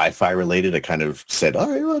be sci-fi related. I kind of said, all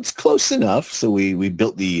right, well, it's close enough. So we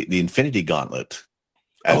built the Infinity Gauntlet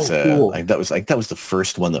as cool. that was the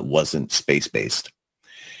first one that wasn't space based.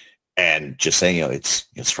 And just saying, you know,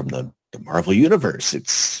 it's from the Marvel universe.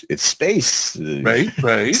 It's space.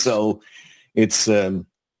 Right. So it's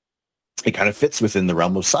it kind of fits within the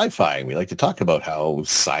realm of sci-fi. We like to talk about how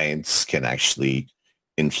science can actually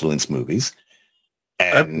influence movies.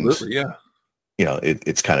 And absolutely, yeah. You know,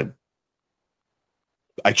 it's kind of,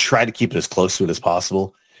 I try to keep it as close to it as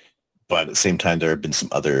possible, but at the same time, there have been some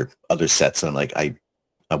other sets, and I'm like, I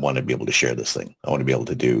want to be able to share this thing. I want to be able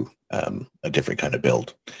to do a different kind of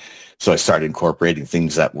build. So I started incorporating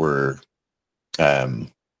things that were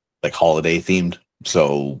like holiday themed.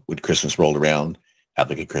 So when Christmas rolled around, have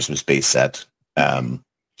like a Christmas base set, and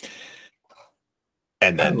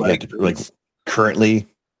then like currently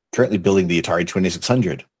building the Atari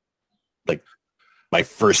 2600, like my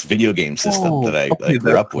first video game system that I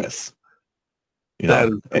grew up with. You know,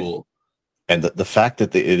 that is cool. And the fact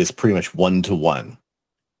that it is pretty much 1-to-1,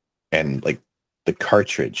 and like the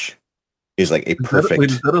cartridge is like a perfect.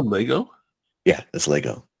 Is that a Lego? Yeah, it's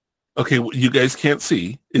Lego. Okay, what you guys can't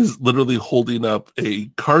see is literally holding up a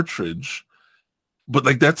cartridge, but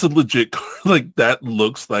like that's a legit like that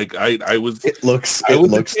looks like I was. It looks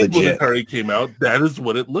legit. When Atari came out, that is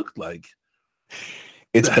what it looked like.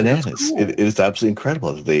 It's bananas. Cool. It is absolutely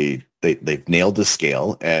incredible. They've nailed the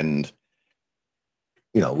scale, and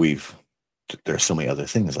you know there's so many other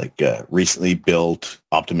things, like recently built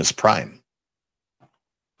Optimus Prime.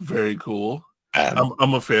 Very cool.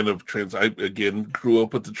 I'm a fan of I again grew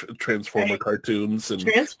up with the Transformer cartoons, and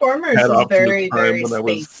Transformers is very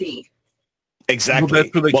spacey. Exactly. Well,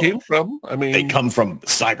 that's where they came from. I mean, they come from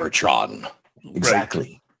Cybertron. Exactly.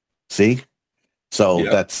 Right. See? So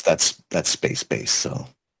that's space based. So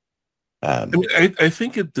I mean, I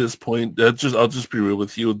think at this point, I'll just be real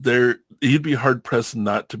with you. You'd be hard pressed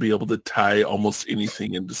not to be able to tie almost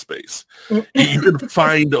anything into space. You can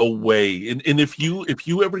find a way, and if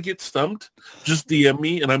you ever get stumped, just DM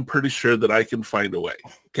me, and I'm pretty sure that I can find a way.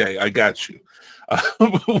 Okay, I got you.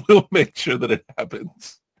 We'll make sure that it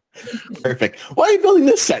happens. Perfect. Why are you building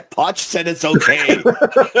this set? Poch said it's okay.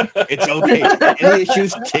 It's okay. Any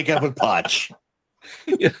issues, take up with Poch.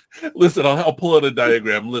 Yeah. Listen, I'll pull out a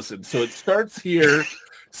diagram. Listen, so it starts here,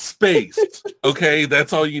 spaced. Okay,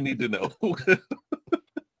 that's all you need to know.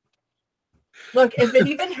 Look, if it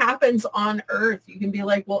even happens on Earth, you can be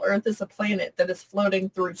like, well, Earth is a planet that is floating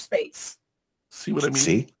through space. See what I mean?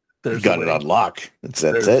 See? There's You got it on lock. That's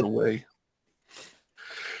it. A way.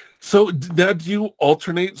 So now do you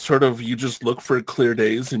alternate sort of, you just look for clear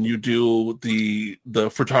days and you do the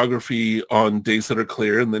photography on days that are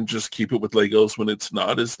clear and then just keep it with Legos when it's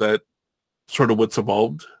not? Is that sort of what's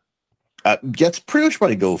evolved? That's pretty much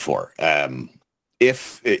what I go for.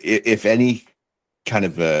 If any kind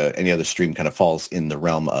of any other stream kind of falls in the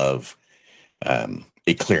realm of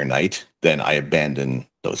a clear night, then I abandon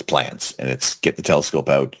those plans and it's get the telescope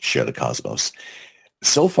out, share the cosmos.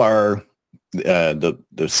 So far,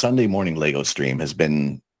 the Sunday morning Lego stream has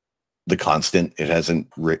been the constant. It hasn't.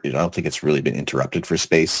 I don't think it's really been interrupted for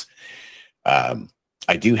space.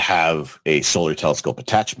 I do have a solar telescope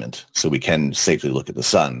attachment, so we can safely look at the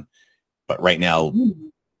sun. But right now,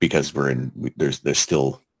 because there's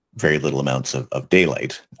still very little amounts of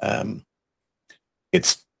daylight.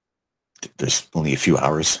 There's only a few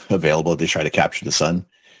hours available to try to capture the sun.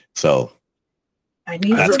 So I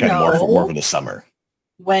need that's to kind know of more for the summer.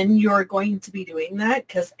 When you're going to be doing that,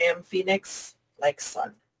 because Phoenix likes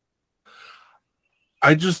sun.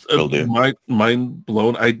 I just my mind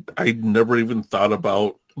blown. I never even thought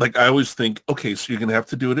about, like, I always think, okay, so you're gonna have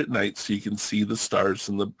to do it at night so you can see the stars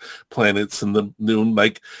and the planets and the moon.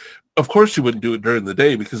 Like, of course you wouldn't do it during the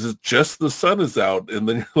day because it's just the sun is out, and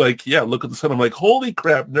then you're like, yeah, look at the sun. I'm like, holy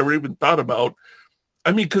crap, never even thought about.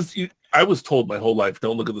 I mean, because I was told my whole life,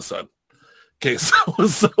 don't look at the sun. Okay, so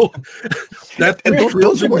that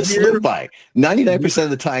those are what slip by. 99%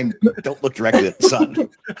 of the time, don't look directly at the sun,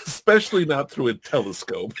 especially not through a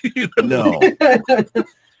telescope. No.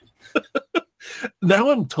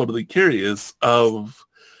 Now I'm totally curious of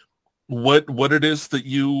what it is that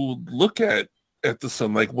you look at the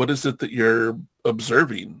sun. Like, what is it that you're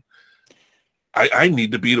observing? I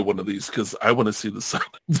need to be to one of these because I want to see the sun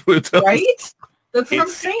through a telescope. Right? That's what I'm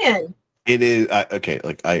saying. It is okay.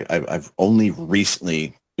 Like I've only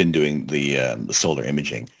recently been doing the solar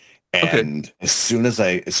imaging, and as soon as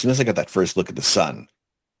I got that first look at the sun,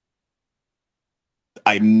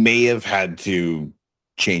 I may have had to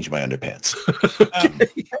change my underpants.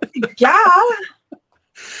 Yeah,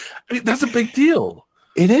 I mean, that's a big deal.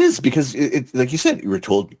 It is, because it's like you said, you were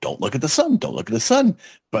told don't look at the sun, don't look at the sun,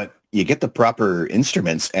 but you get the proper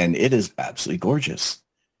instruments, and it is absolutely gorgeous.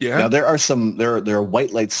 Yeah. Now there are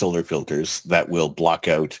white light solar filters that will block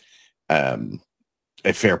out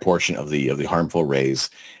a fair portion of the harmful rays,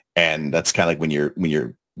 and that's kind of like when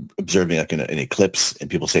you're observing like an eclipse, and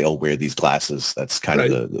people say, "Oh, wear these glasses." That's kind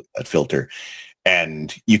of that filter,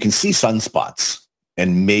 and you can see sunspots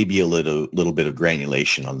and maybe a little bit of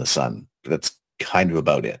granulation on the sun. But that's kind of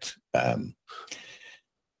about it.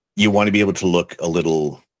 You want to be able to look a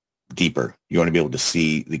little deeper. You want to be able to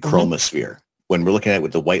see the chromosphere. When we're looking at it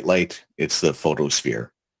with the white light, it's the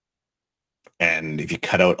photosphere. And if you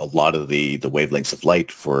cut out a lot of the wavelengths of light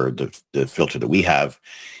for the filter that we have,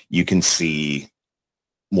 you can see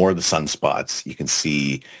more of the sunspots. You can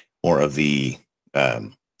see more of the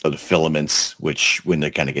filaments, which when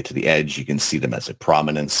they kind of get to the edge, you can see them as a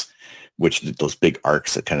prominence, which those big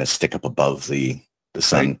arcs that kind of stick up above the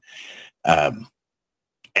sun. Right.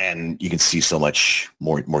 And you can see so much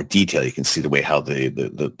more detail. You can see the way how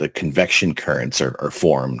the convection currents are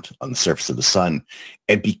formed on the surface of the sun.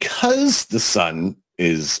 And because the sun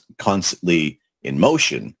is constantly in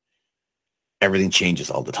motion, everything changes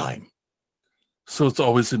all the time. So it's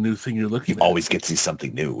always a new thing you're looking at. Always get to see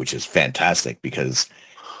something new, which is fantastic because,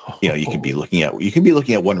 you can be looking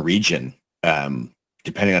at one region,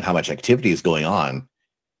 depending on how much activity is going on,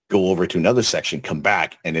 go over to another section, come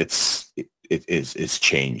back, and it's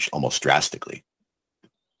changed almost drastically.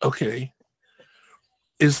 Okay.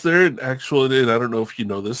 Is there an actual, and I don't know if you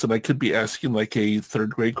know this, and I could be asking like a third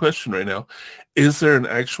grade question right now, is there an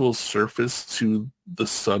actual surface to the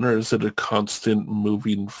sun, or is it a constant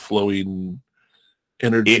moving, flowing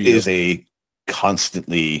energy? It is a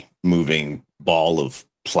constantly moving ball of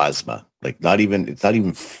plasma. Like it's not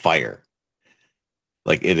even fire.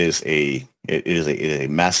 Like it is a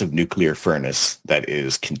massive nuclear furnace that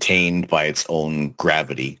is contained by its own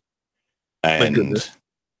gravity. And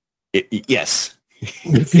yes.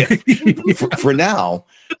 Yeah. For now,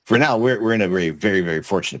 we're in a very, very, very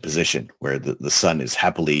fortunate position where the sun is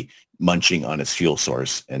happily munching on its fuel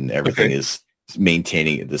source and everything is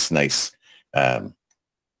maintaining this nice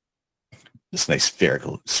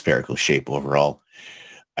spherical shape overall.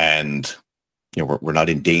 And we're not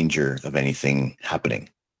in danger of anything happening.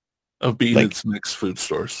 Of being its next food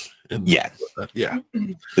source. Yeah.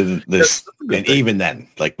 And even then,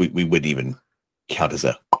 like we wouldn't even count as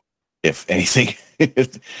if anything,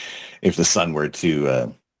 if the sun were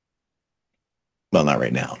to, well, not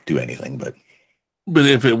right now, do anything, but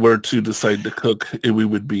if it were to decide to cook, we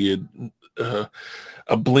would be in a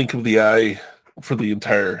blink of the eye for the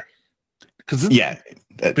entire, because it's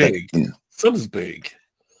big. Sun is big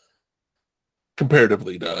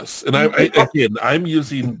comparatively to us. And I'm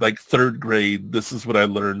using like third grade. This is what I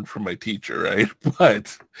learned from my teacher, right?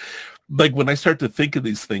 But like when I start to think of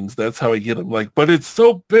these things, that's how I get them. Like, but it's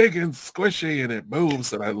so big and squishy and it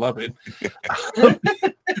moves, and I love it.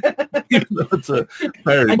 Even though it's a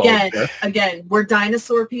fireball. Again, we're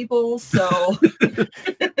dinosaur people, so.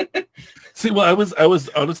 See, well, I was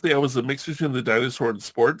honestly, I was a mix between the dinosaur and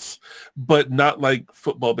sports, but not like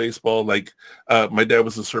football, baseball. Like my dad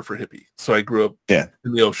was a surfer hippie, so I grew up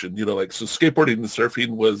in the ocean. So skateboarding and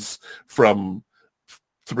surfing was from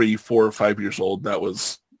 3, 4, 5 years old. That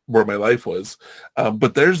was where my life was.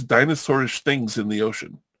 But there's dinosaurish things in the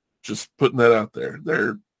ocean. Just putting that out there.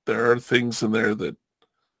 There are things in there that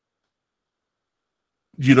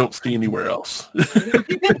you don't see anywhere else. And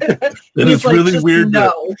it's really weird.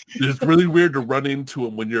 It's really weird to run into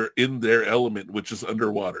them when you're in their element, which is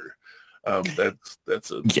underwater.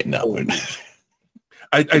 That's a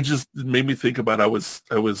I just it made me think about I was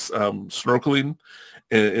snorkeling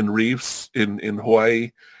in reefs in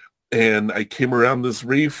Hawaii, and I came around this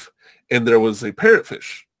reef and there was a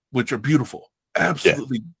parrotfish, which are beautiful,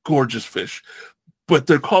 absolutely gorgeous fish. But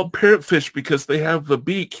they're called parrotfish because they have a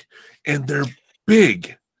beak and they're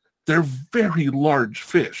big. They're very large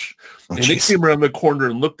fish. And they came around the corner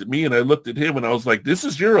and looked at me, and I looked at him, and I was like, this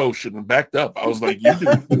is your ocean, and backed up. I was like, you do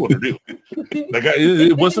what you want to do. Like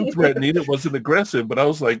it wasn't threatening. It wasn't aggressive, but I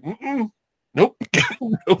was like, nope.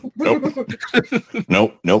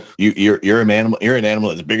 Nope. You're an animal. You're an animal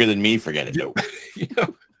that's bigger than me. Forget it. Nope.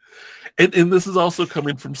 And this is also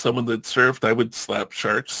coming from someone that surfed. I would slap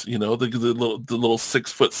sharks, the little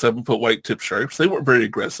 6 foot, 7 foot white tip sharks. They weren't very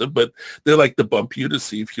aggressive, but they like to bump you to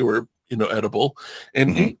see if you were, edible,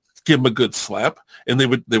 and give them a good slap, and they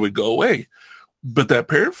would go away. But that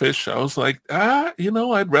parrotfish, I was like,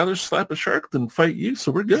 I'd rather slap a shark than fight you,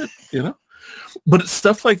 so we're good, But it's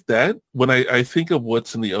stuff like that. When I think of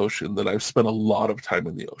what's in the ocean, that I've spent a lot of time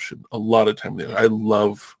in the ocean, I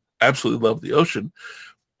absolutely love the ocean.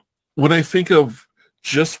 When I think of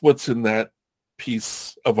just what's in that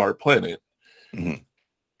piece of our planet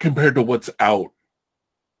compared to what's out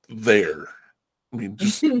there, I mean,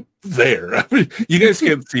 just there. I mean, you guys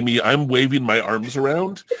can't see me. I'm waving my arms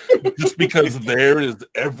around just because there is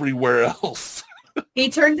everywhere else. He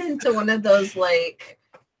turned into one of those, like...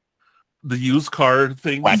 the used car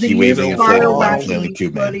thing. Wacky waving a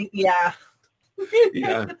yeah.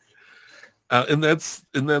 Yeah. And that's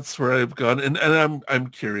where I've gone, and I'm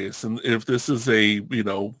curious, and if this is I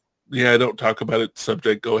don't talk about it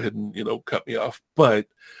subject, go ahead and cut me off. But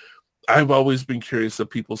I've always been curious of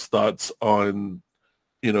people's thoughts on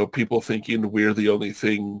people thinking we're the only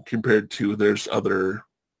thing compared to there's other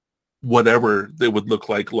whatever they would look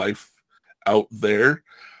like life out there.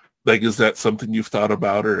 Like, is that something you've thought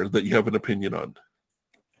about or that you have an opinion on?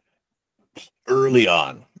 Early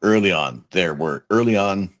on,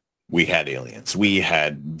 we had aliens. We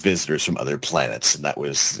had visitors from other planets, and it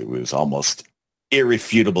was almost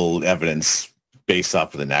irrefutable evidence based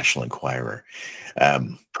off of the National Enquirer.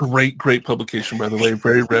 Great publication, by the way.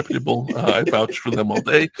 Very reputable. I vouch for them all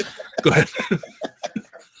day. Go ahead.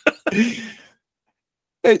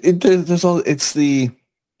 I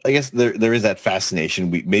guess there is that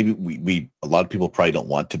fascination. We a lot of people probably don't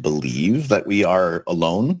want to believe that we are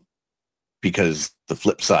alone, because the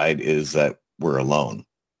flip side is that we're alone.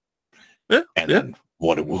 Then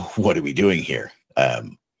what are we doing here?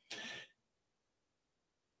 God,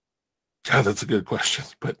 that's a good question.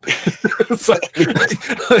 But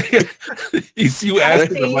you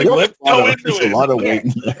asked it, I'm like, let's go into it. There's a lot of weight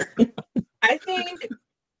in there. I think,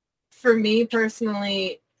 for me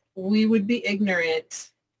personally, we would be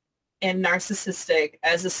ignorant and narcissistic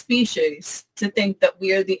as a species to think that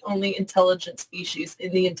we are the only intelligent species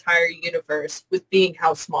in the entire universe, with being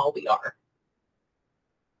how small we are.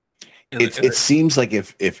 And, It seems like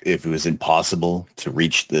if it was impossible to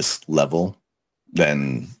reach this level,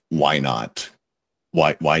 then why not?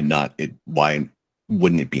 Why not? Why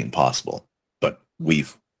wouldn't it be impossible? But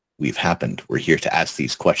we've happened. We're here to ask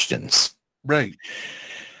these questions. right.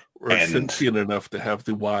 Or And- sentient enough to have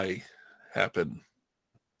the why happen.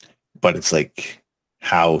 But it's like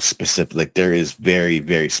how specific, like there is very,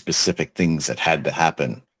 very specific things that had to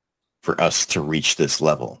happen for us to reach this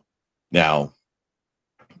level. Now,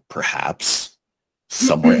 perhaps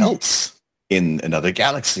somewhere else in another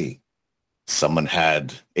galaxy, someone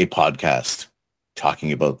had a podcast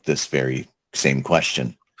talking about this very same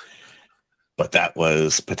question. But that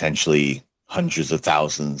was potentially hundreds of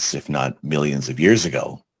thousands, if not millions of years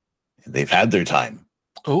ago. They've had their time.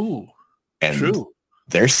 Oh, And true.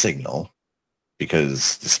 their signal,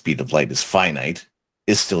 because the speed of light is finite,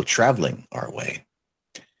 is still traveling our way.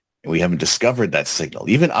 And we haven't discovered that signal.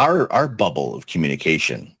 Even our bubble of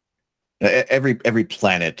communication, every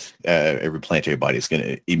planet, every planetary body is going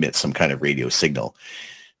to emit some kind of radio signal,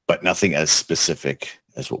 but nothing as specific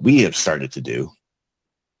as what we have started to do.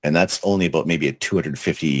 And that's only about maybe a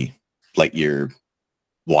 250 light year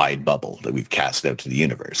wide bubble that we've cast out to the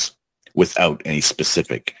universe without any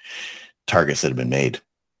specific targets that have been made.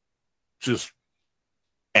 Just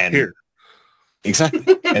And here.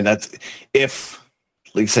 exactly. And that's if,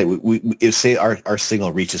 like I say, if say our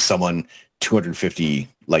signal reaches someone 250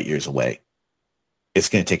 light years away, it's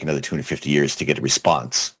going to take another 250 years to get a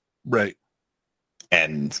response. Right.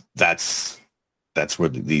 And that's where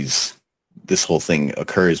this whole thing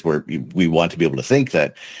occurs, where we want to be able to think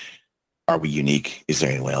that, are we unique? Is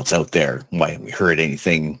there anyone else out there? Why haven't we heard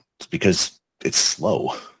anything? It's because it's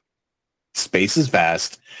slow. Space is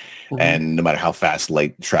vast, Mhm. and no matter how fast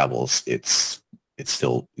light travels, it's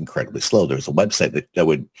still incredibly slow. There's a website that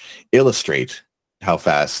would illustrate how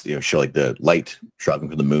fast, show like the light traveling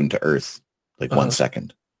from the moon to Earth, like 1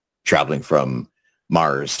 second. Traveling from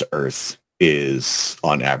Mars to Earth is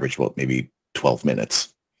on average about maybe 12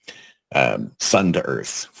 minutes. Sun to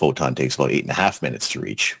Earth, photon takes about 8.5 minutes to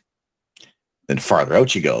reach. Then farther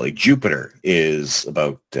out you go, like Jupiter is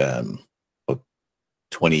about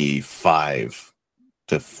 25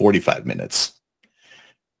 to 45 minutes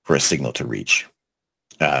for a signal to reach.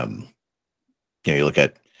 You look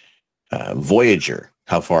at Voyager,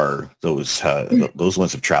 how far those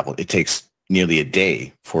ones have traveled. It takes nearly a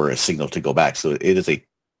day for a signal to go back. So it is a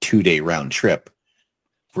 2-day round trip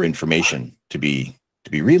for information to be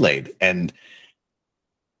relayed. And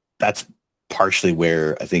that's partially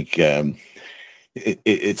where I think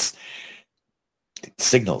it's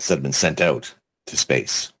signals that have been sent out to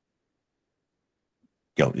space.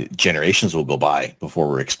 Generations will go by before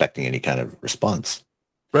we're expecting any kind of response.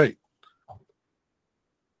 Right.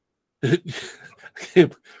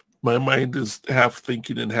 My mind is half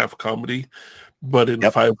thinking and half comedy, but in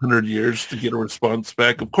 500 years to get a response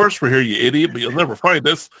back, of course we're here, you idiot, but you'll never find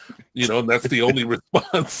us. And that's the only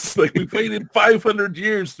response. Like, we waited 500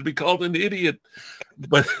 years to be called an idiot.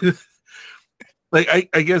 But like,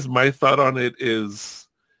 I guess my thought on it is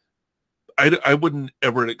I wouldn't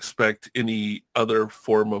ever expect any other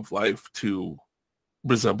form of life to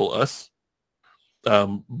resemble us.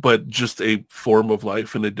 But just a form of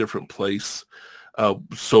life in a different place,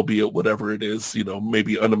 so be it, whatever it is,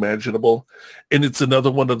 maybe unimaginable. And it's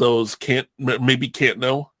another one of those can't know,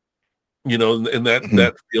 in that,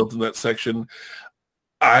 that field, in that section.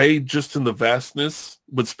 I just, in the vastness,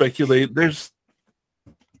 would speculate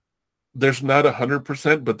there's not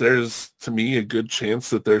 100%, but there's, to me, a good chance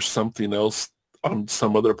that there's something else on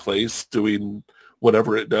some other place doing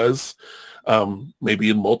whatever it does. Maybe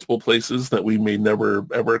in multiple places that we may never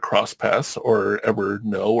ever cross paths or ever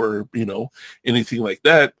know, or anything like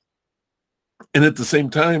that. And at the same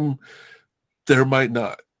time, there might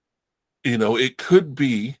not. It could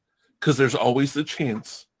be, because there's always the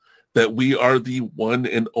chance that we are the one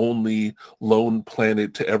and only lone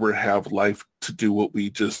planet to ever have life to do what we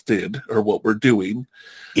just did, or what we're doing.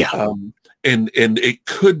 Yeah. And it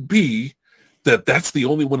could be that that's the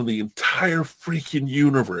only one in the entire freaking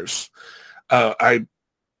universe. I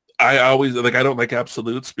always, like, I don't like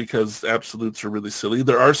absolutes, because absolutes are really silly.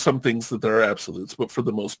 There are some things that there are absolutes, but for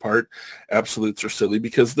the most part, absolutes are silly,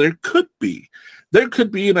 because there could be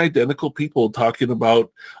an identical people talking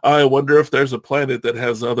about, I wonder if there's a planet that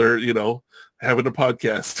has other, having a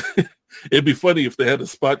podcast. It'd be funny if they had a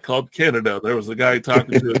spot called Canada. There was a guy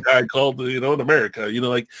talking to a guy called, in America,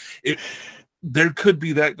 like it. There could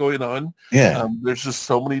be that going on. Yeah. There's just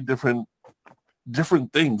so many different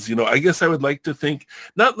things. I guess I would like to think,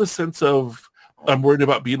 not in the sense of I'm worried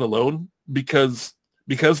about being alone, because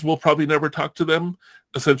because we'll probably never talk to them,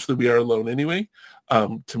 essentially we are alone anyway.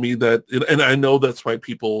 To me, that, and I know that's why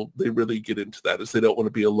people, they really get into that, is they don't want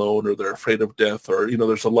to be alone, or they're afraid of death, or,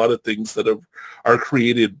 there's a lot of things that are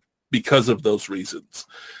created because of those reasons.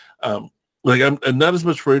 Like I'm not as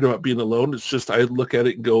much worried about being alone. It's just I look at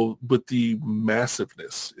it and go, with the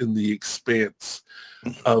massiveness in the expanse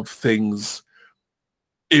of things,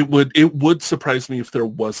 it would surprise me if there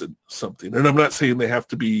wasn't something. And I'm not saying they have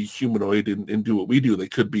to be humanoid and do what we do. They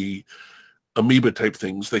could be amoeba type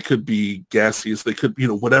things. They could be gaseous. They could,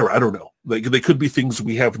 whatever. I don't know. Like they could be things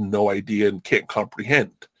we have no idea and can't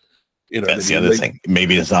comprehend. That's the other thing.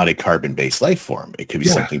 Maybe it's not a carbon-based life form. It could be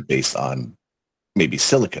something based on maybe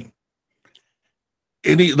silicon.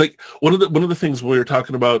 One of the things we were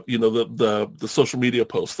talking about, the social media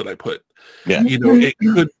post that I put. Yeah. It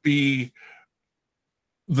could be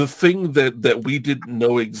the thing that we didn't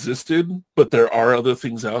know existed, but there are other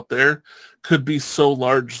things out there, could be so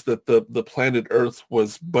large that the planet Earth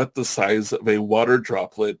was but the size of a water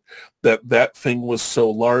droplet, that thing was so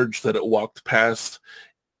large that it walked past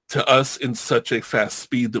to us in such a fast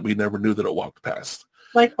speed that we never knew that it walked past.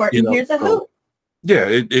 Like Horton, here's a hope. Yeah,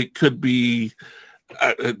 it could be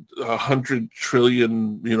 100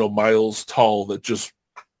 trillion, miles tall,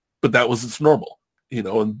 but that was its normal.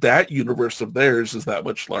 And that universe of theirs is that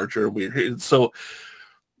much larger. We're here. So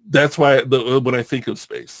that's why when I think of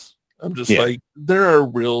space, I'm just like, there are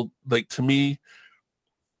real, to me,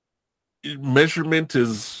 measurement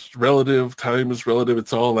is relative, time is relative.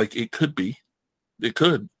 It's all it could be, it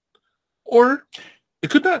could, or it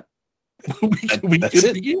could not. we that's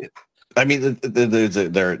could it. be it. I mean,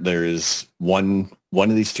 there is one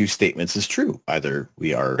of these two statements is true. Either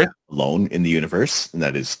we are alone in the universe, and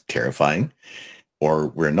that is terrifying, or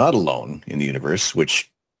we're not alone in the universe,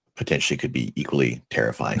 which potentially could be equally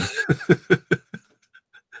terrifying.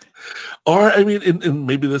 Or, I mean, and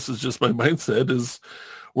maybe this is just my mindset, is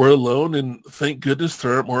we're alone, and thank goodness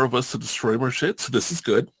there aren't more of us to destroy more shit, so this is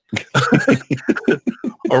good.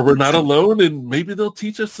 Or we're not alone, and maybe they'll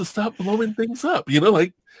teach us to stop blowing things up. You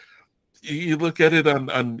look at it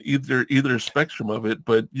on either spectrum of it,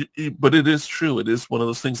 but it is true. It is one of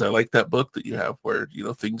those things. I like that book that you have where,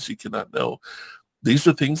 things you cannot know. These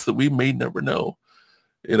are things that we may never know.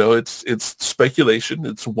 It's speculation,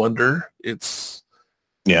 it's wonder, it's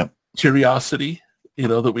curiosity,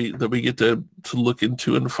 that we get to look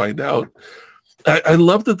into and find out. I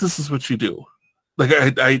love that this is what you do.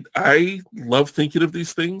 I love thinking of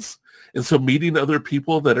these things. And so meeting other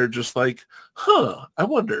people that are just like, I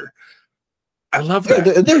wonder. I love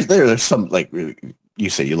that. There's some, you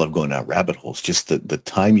say you love going down rabbit holes, just the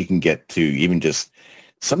time you can get to even just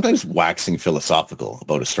sometimes waxing philosophical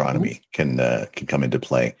about astronomy can come into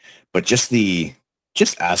play. But just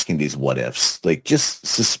asking these what ifs, just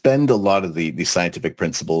suspend a lot of the scientific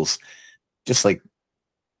principles, just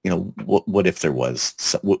what if there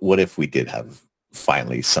was, what if we did have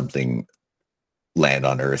finally something land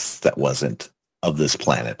on Earth that wasn't of this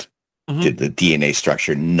planet? Mm-hmm. Did the DNA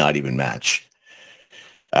structure not even match?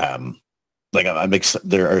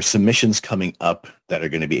 There are some missions coming up that are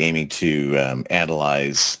going to be aiming to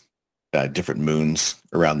analyze different moons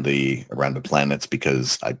around the planets,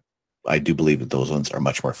 because I do believe that those ones are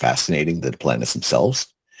much more fascinating than the planets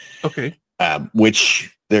themselves. Okay.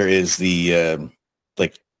 Which there is the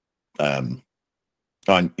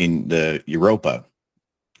in the Europa,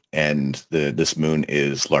 and this moon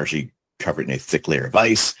is largely covered in a thick layer of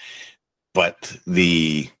ice, but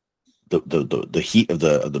the heat of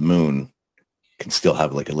the moon can still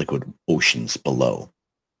have a liquid oceans below.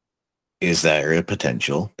 Is there a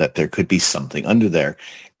potential that there could be something under there,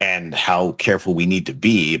 and how careful we need to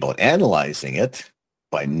be about analyzing it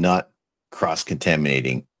by not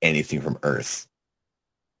cross-contaminating anything from Earth?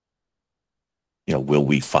 Will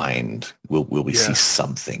we see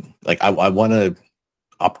something? I want to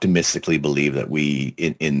optimistically believe that we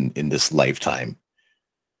in this lifetime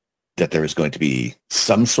that there is going to be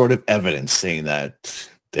some sort of evidence saying that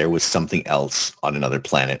there was something else on another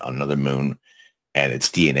planet, on another moon, and its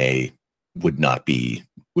DNA would not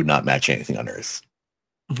match anything on Earth.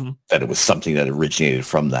 Mm-hmm. That it was something that originated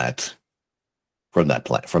from that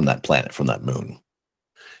planet, from that moon.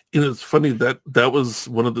 It's funny that was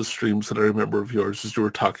one of the streams that I remember of yours, is you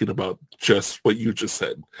were talking about just what you just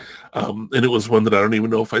said. And it was one that I don't even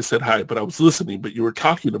know if I said hi, but I was listening, but you were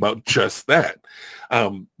talking about just that.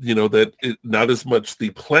 That not as much the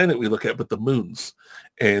planet we look at, but the moons.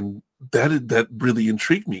 And that really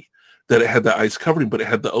intrigued me, that it had the ice covering, but it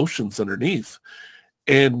had the oceans underneath.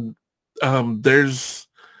 And was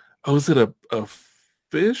it a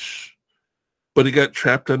fish but it got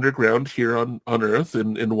trapped underground here on Earth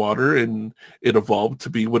in water, and it evolved to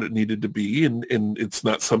be what it needed to be, and it's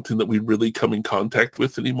not something that we really come in contact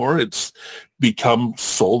with anymore. It's become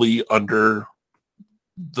solely under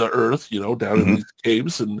the Earth, down in these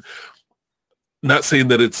caves, and not saying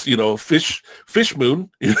that it's, fish moon,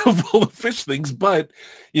 full of fish things, but,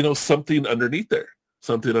 something underneath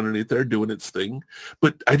there doing its thing.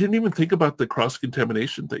 But I didn't even think about the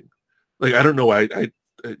cross-contamination thing. Like, I don't know why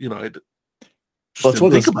well, it's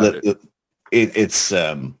one of those, it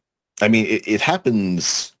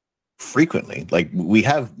happens frequently. Like we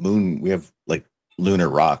have like lunar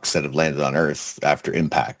rocks that have landed on Earth after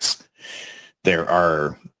impacts. There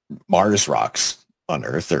are Mars rocks on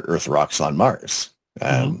Earth. There are Earth rocks on Mars.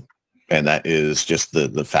 And that is just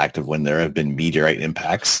the fact of when there have been meteorite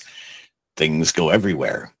impacts, things go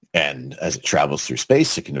everywhere. And as it travels through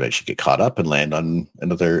space, it can eventually get caught up and land on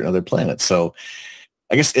another planet. So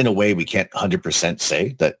I guess in a way we can't 100%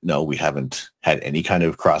 say that, no, we haven't had any kind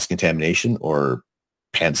of cross-contamination or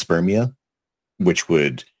panspermia, which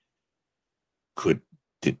did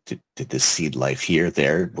this seed life here,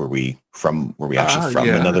 there? Were we actually from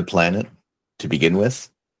another planet to begin with?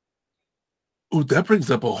 Oh, that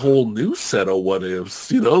brings up a whole new set of what ifs,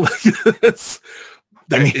 that's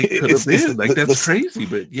crazy,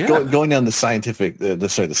 but yeah. Going down the scientific, the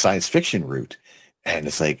science fiction route, and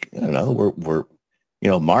it's like, I don't know, we're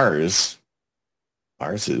Mars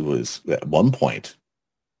it was at one point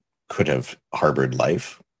could have harbored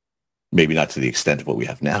life, maybe not to the extent of what we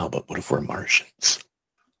have now, but what if we're Martians?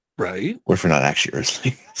 Right. What if we're not actually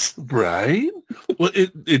Earthlings? Right. Well,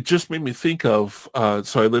 it just made me think of,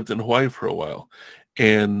 so I lived in Hawaii for a while,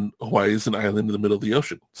 and Hawaii is an island in the middle of the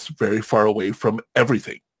ocean. It's very far away from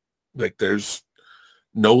everything. Like there's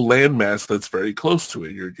no landmass that's very close to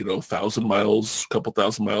it. You're, 1,000 miles, a couple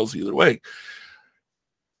thousand miles either way.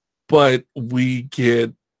 But we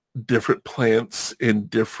get different plants and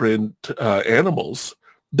different animals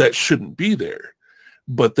that shouldn't be there.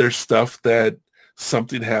 But there's stuff that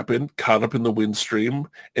something happened, caught up in the wind stream,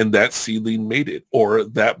 and that seedling made it. Or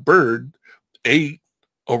that bird ate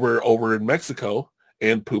over in Mexico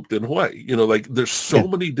and pooped in Hawaii. There's so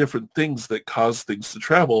many different things that cause things to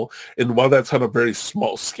travel. And while that's on a very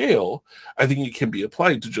small scale, I think it can be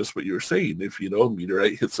applied to just what you were saying. If, a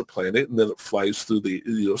meteorite hits a planet and then it flies through the,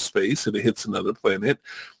 space and it hits another planet,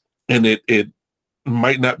 and it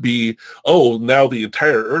might not be, now the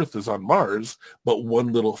entire Earth is on Mars, but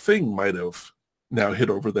one little thing might have now hit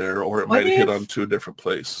over there, or it might have hit onto a different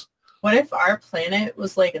place. What if our planet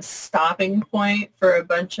was like a stopping point for a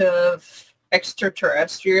bunch of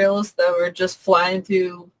extraterrestrials that were just flying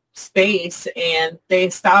through space, and they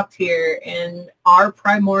stopped here, and our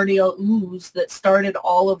primordial ooze that started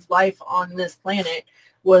all of life on this planet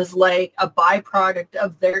was like a byproduct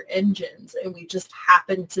of their engines, and we just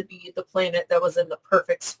happened to be the planet that was in the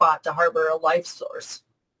perfect spot to harbor a life source?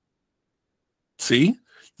 See?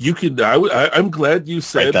 You could. I'm glad you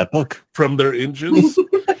said write that book from their engines,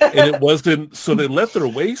 and it wasn't. So they let their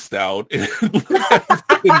waste out, and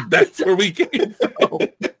that's where we came from.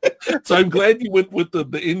 So I'm glad you went with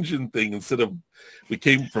the engine thing instead of we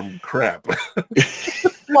came from crap.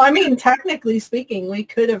 Well, I mean, technically speaking, we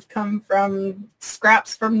could have come from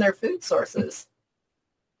scraps from their food sources.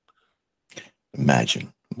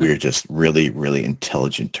 Imagine we're just really, really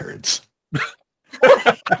intelligent turds.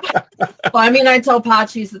 Well, I mean, I tell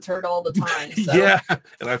Poch he's the turd all the time. So. Yeah,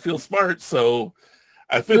 and I feel smart, so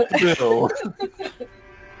I fit the bill.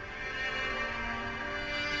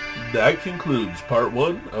 That concludes part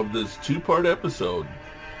 1 of this 2-part episode.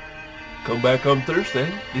 Come back on Thursday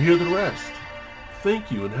to hear the rest. Thank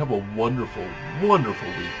you and have a wonderful, wonderful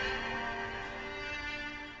week.